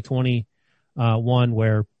situation in 2021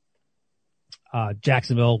 where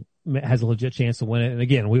Jacksonville has a legit chance to win it. And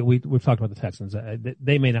again, we've talked about the Texans.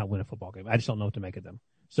 They may not win a football game. I just don't know what to make of them.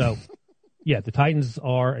 So, yeah, the Titans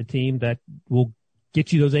are a team that will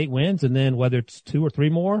get you those 8 wins, and then whether it's 2 or 3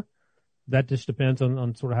 more, that just depends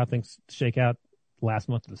on sort of how things shake out last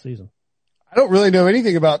month of the season. I don't really know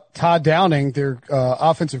anything about Todd Downing, their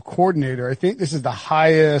offensive coordinator. I think this is the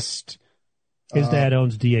highest. His dad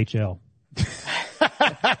owns DHL.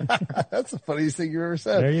 That's the funniest thing you ever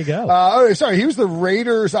said. There you go. Sorry. He was the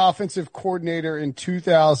Raiders offensive coordinator in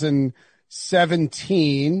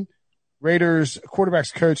 2017. Raiders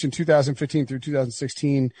quarterbacks coach in 2015 through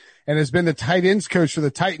 2016, and has been the tight ends coach for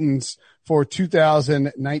the Titans for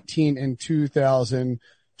 2019 and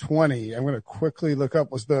 2020. I'm going to quickly look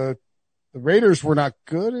up. Was the Raiders were not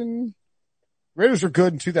good Raiders were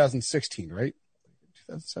good in 2016, right?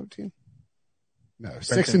 2017? No,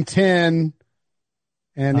 6-10.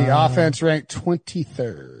 And the offense ranked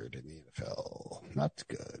 23rd in the NFL. Not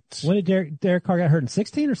good. When did Derek Carr got hurt in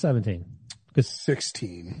 16 or 17?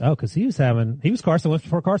 16. Oh, because he was Carson Wentz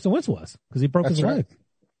before Carson Wentz was, because he broke his leg.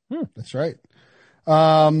 That's right.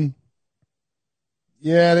 Yeah,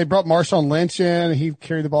 they brought Marshawn Lynch in. He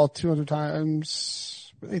carried the ball 200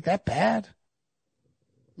 times. Were they that bad?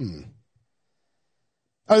 Oh,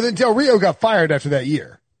 then Del Rio got fired after that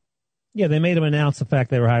year. Yeah, they made him announce the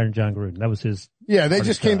fact they were hiring John Gruden. That was his. Yeah, they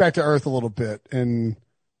just came back to earth a little bit. And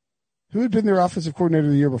who had been their offensive coordinator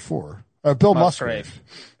the year before? Bill Musgrave.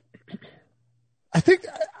 I think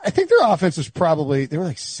their offense was probably, they were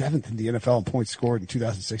like 7th in the NFL in points scored in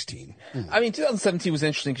 2016. I mean, 2017 was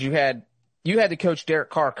interesting because you had to coach Derek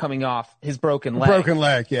Carr coming off his broken leg. Broken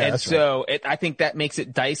leg, yeah. And that's so right. I think that makes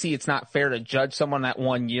it dicey. It's not fair to judge someone that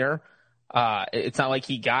 1 year. It's not like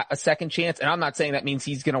he got a second chance. And I'm not saying that means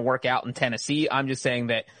he's going to work out in Tennessee. I'm just saying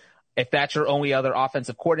that if that's your only other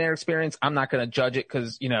offensive coordinator experience, I'm not going to judge it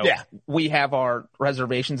because, we have our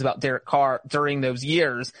reservations about Derek Carr during those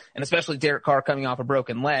years, and especially Derek Carr coming off a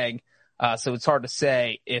broken leg. So it's hard to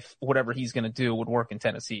say if whatever he's going to do would work in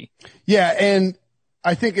Tennessee. Yeah. And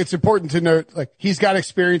I think it's important to note, like, he's got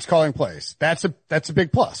experience calling plays. That's a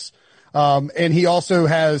big plus. And he also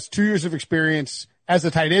has 2 years of experience as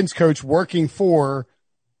a tight ends coach working for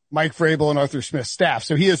Mike Vrabel and Arthur Smith's staff.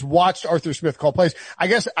 So he has watched Arthur Smith call plays. I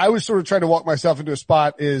guess I was sort of trying to walk myself into a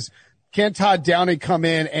spot is, can Todd Downing come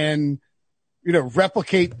in and,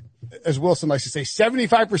 replicate, as Wilson likes to say,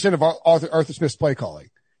 75% of Arthur Smith's play calling?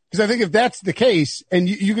 Because I think if that's the case, and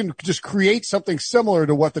you can just create something similar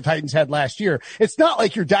to what the Titans had last year, it's not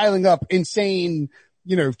like you're dialing up insane,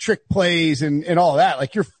 trick plays and all that.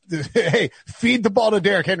 Like hey, feed the ball to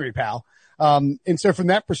Derrick Henry, pal. And so from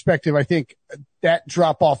that perspective, I think that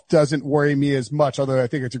drop off doesn't worry me as much, although I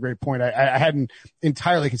think it's a great point. I hadn't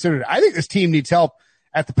entirely considered it. I think this team needs help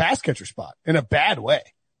at the pass catcher spot in a bad way.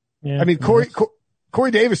 Yeah, I mean,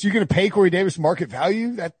 Corey Davis, you're going to pay Corey Davis market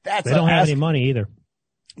value? That's they don't have any money either.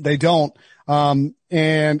 They don't. And I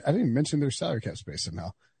didn't even mention their salary cap space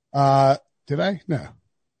somehow. Did I? No.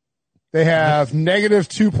 They have negative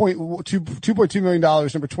 $2.2 million,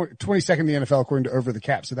 number 22nd in the NFL according to Over the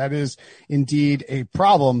Cap. So that is indeed a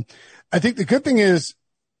problem. I think the good thing is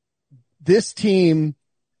this team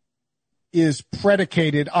is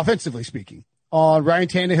predicated, offensively speaking, on Ryan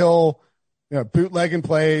Tannehill, bootlegging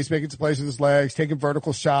plays, making some plays with his legs, taking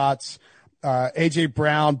vertical shots, AJ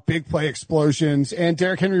Brown, big play explosions, and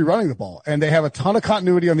Derrick Henry running the ball. And they have a ton of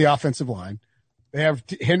continuity on the offensive line. They have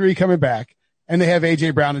Henry coming back. And they have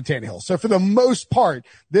A.J. Brown and Tannehill. So for the most part,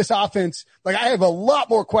 this offense, I have a lot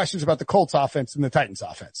more questions about the Colts offense than the Titans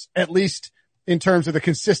offense, at least in terms of the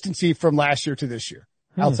consistency from last year to this year,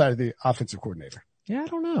 outside of the offensive coordinator. Yeah, I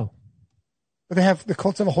don't know. But the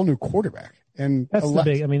Colts have a whole new quarterback. And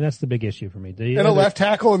that's the big issue for me. And a left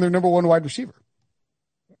tackle and their number 1 wide receiver.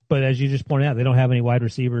 But as you just pointed out, they don't have any wide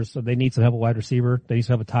receivers, so they need some help with wide receiver. They need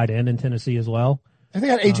to have a tight end in Tennessee as well. And they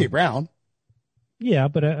got A.J. Brown. Yeah,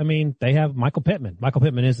 but I mean, they have Michael Pittman. Michael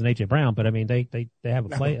Pittman isn't A.J. Brown, but I mean, they have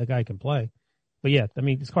a guy who can play. But yeah, I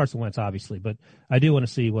mean, it's Carson Wentz, obviously, but I do want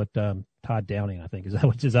to see what, Todd Downing, I think, is that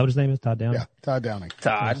what his name is? Todd Downing? Yeah, Todd Downing.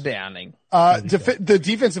 Todd Downing. The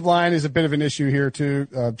defensive line is a bit of an issue here too.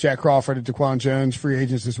 Jack Crawford and DeQuan Jones, free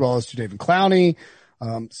agents, as well as Jadeveon Clowney.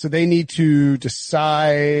 So they need to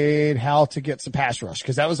decide how to get some pass rush,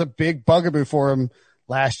 because that was a big bugaboo for him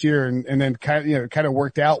last year, and then kind of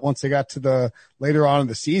worked out once they got to the later on in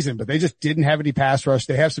the season, but they just didn't have any pass rush.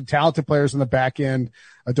 They have some talented players on the back end,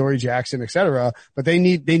 Adoree Jackson, et cetera, but they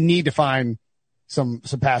need to find some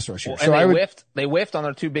pass rush here. Well, so they whiffed on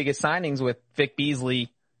their 2 biggest signings with Vic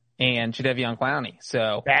Beasley and Jadeveon Clowney.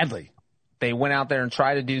 So badly. They went out there and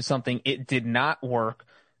tried to do something. It did not work.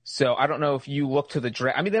 So I don't know if you look to the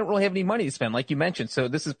draft. I mean, they don't really have any money to spend, like you mentioned. So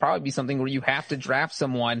this is probably be something where you have to draft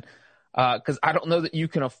someone, cause I don't know that you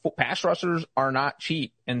can afford, pass rushers are not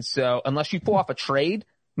cheap. And so unless you pull off a trade,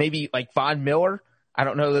 maybe like Von Miller, I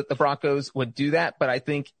don't know that the Broncos would do that, but I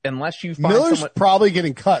think unless you find Miller's someone, probably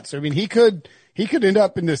getting cut. So, I mean, he could end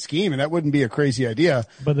up in this scheme and that wouldn't be a crazy idea.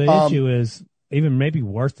 But the issue is even maybe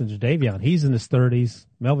worse than Jadeveon. He's in his 30s.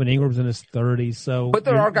 Melvin Ingram's in his 30s. So, but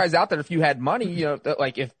there are guys out there. If you had money, you know, that,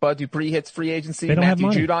 like if Bud Dupree hits free agency, They don't have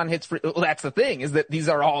Matthew money. Judon hits free. Well, that's the thing, is that these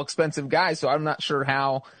are all expensive guys. So I'm not sure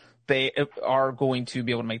how they are going to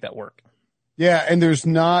be able to make that work. Yeah. And there's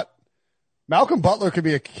not, Malcolm Butler could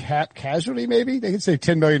be a cap casualty. Maybe they could save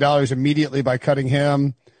 $10 million immediately by cutting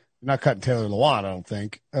him. They're not cutting Taylor Lewan, I don't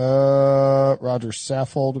think. Roger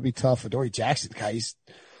Saffold would be tough. Adoree Jackson, guys.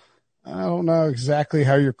 I don't know exactly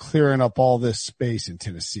how you're clearing up all this space in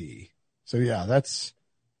Tennessee. So yeah,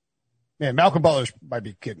 Malcolm Butler might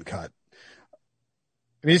be getting cut.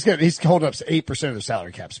 I mean, he's holding up to 8% of their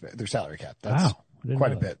salary cap. That's Wow. I didn't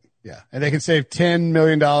quite know a that. bit. Yeah. And they can save $10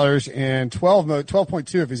 million and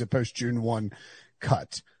 12.2 if he's a post June 1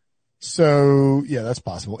 cut. So yeah, that's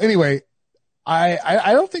possible. Anyway,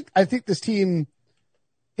 I think this team,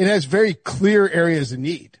 it has very clear areas of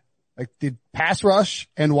need, like the pass rush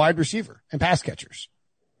and wide receiver and pass catchers.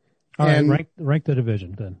 All right, And- rank the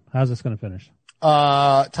division then. How's this going to finish?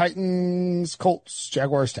 Titans, Colts,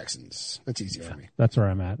 Jaguars, Texans. That's easy for me. That's where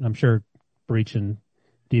I'm at. I'm sure Breach and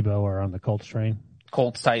Debo are on the Colts train.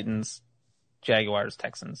 Colts, Titans, Jaguars,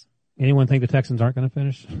 Texans. Anyone think the Texans aren't going to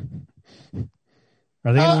finish?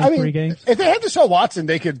 Are they going to win 3 games? If they had Deshaun Watson,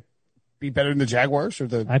 they could be better than the Jaguars or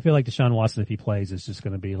the, I feel like Deshaun Watson, if he plays, is just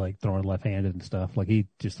going to be like throwing left-handed and stuff. Like he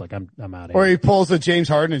just like, I'm out of or here. he pulls the James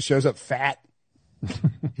Harden and shows up fat.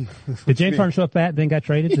 Did James Harden show up fat, then got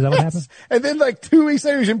traded? Is that what Yes. happened? And then like 2 weeks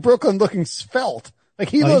later, he's in Brooklyn looking svelte. Like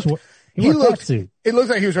he Oh, looked, he wore a fat suit. it looked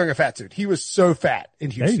like he was wearing a fat suit. He was so fat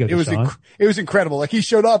in Houston. There you go, it was, Deshaun. it was incredible. Like he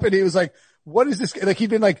showed up and he was like, what is this? Like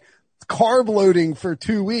he'd been like carb loading for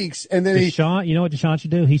 2 weeks. And then Deshaun, you know what Deshaun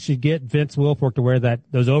should do? He should get Vince Wilfork to wear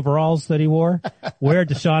those overalls that he wore, wear a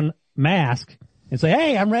Deshaun mask and say,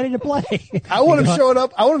 hey, I'm ready to play. I want him showing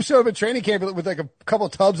up. I want him showing up at training camp with like a couple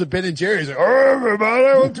of tubs of Ben and Jerry's. Like, oh,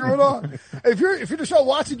 everybody, what's going on? If you're Deshaun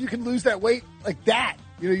Watson, you can lose that weight like that.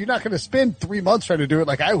 You know, you're not going to spend 3 months trying to do it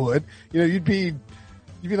like I would. You know, you'd be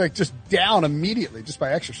like just down immediately just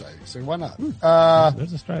by exercising. So why not?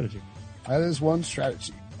 There's a strategy. That is one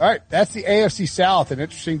strategy. All right. That's the AFC South, an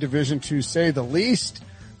interesting division to say the least.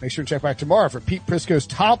 Make sure to check back tomorrow for Pete Prisco's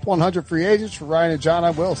top 100 free agents. For Ryan and John,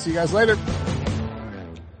 I'm Will. See you guys later.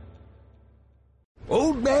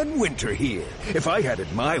 Old Man Winter here. If I had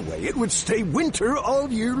it my way, it would stay winter all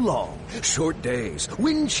year long. Short days,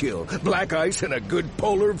 wind chill, black ice, and a good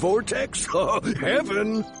polar vortex. Oh,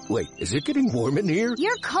 heaven. Wait, is it getting warm in here?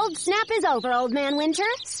 Your cold snap is over, Old Man Winter.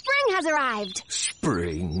 Spring has arrived.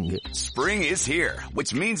 Spring. Spring is here,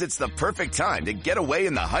 which means it's the perfect time to get away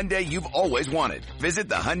in the Hyundai you've always wanted. Visit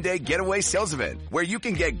the Hyundai Getaway Sales Event, where you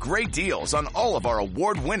can get great deals on all of our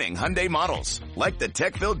award-winning Hyundai models, like the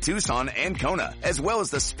tech-filled Tucson and Kona, as well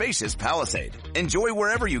as the spacious Palisade. Enjoy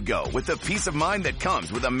wherever you go with the peace of mind that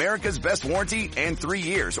comes with America's best warranty and 3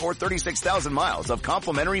 years or 36,000 miles of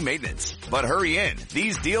complimentary maintenance. But hurry in,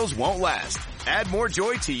 these deals won't last. Add more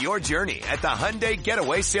joy to your journey at the Hyundai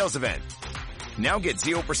Getaway Sales Event. Now get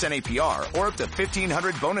 0% APR or up to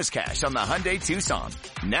 $1,500 bonus cash on the Hyundai Tucson.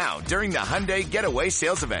 Now during the Hyundai Getaway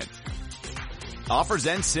Sales Event. Offers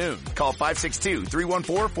end soon. Call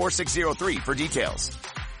 562-314-4603 for details.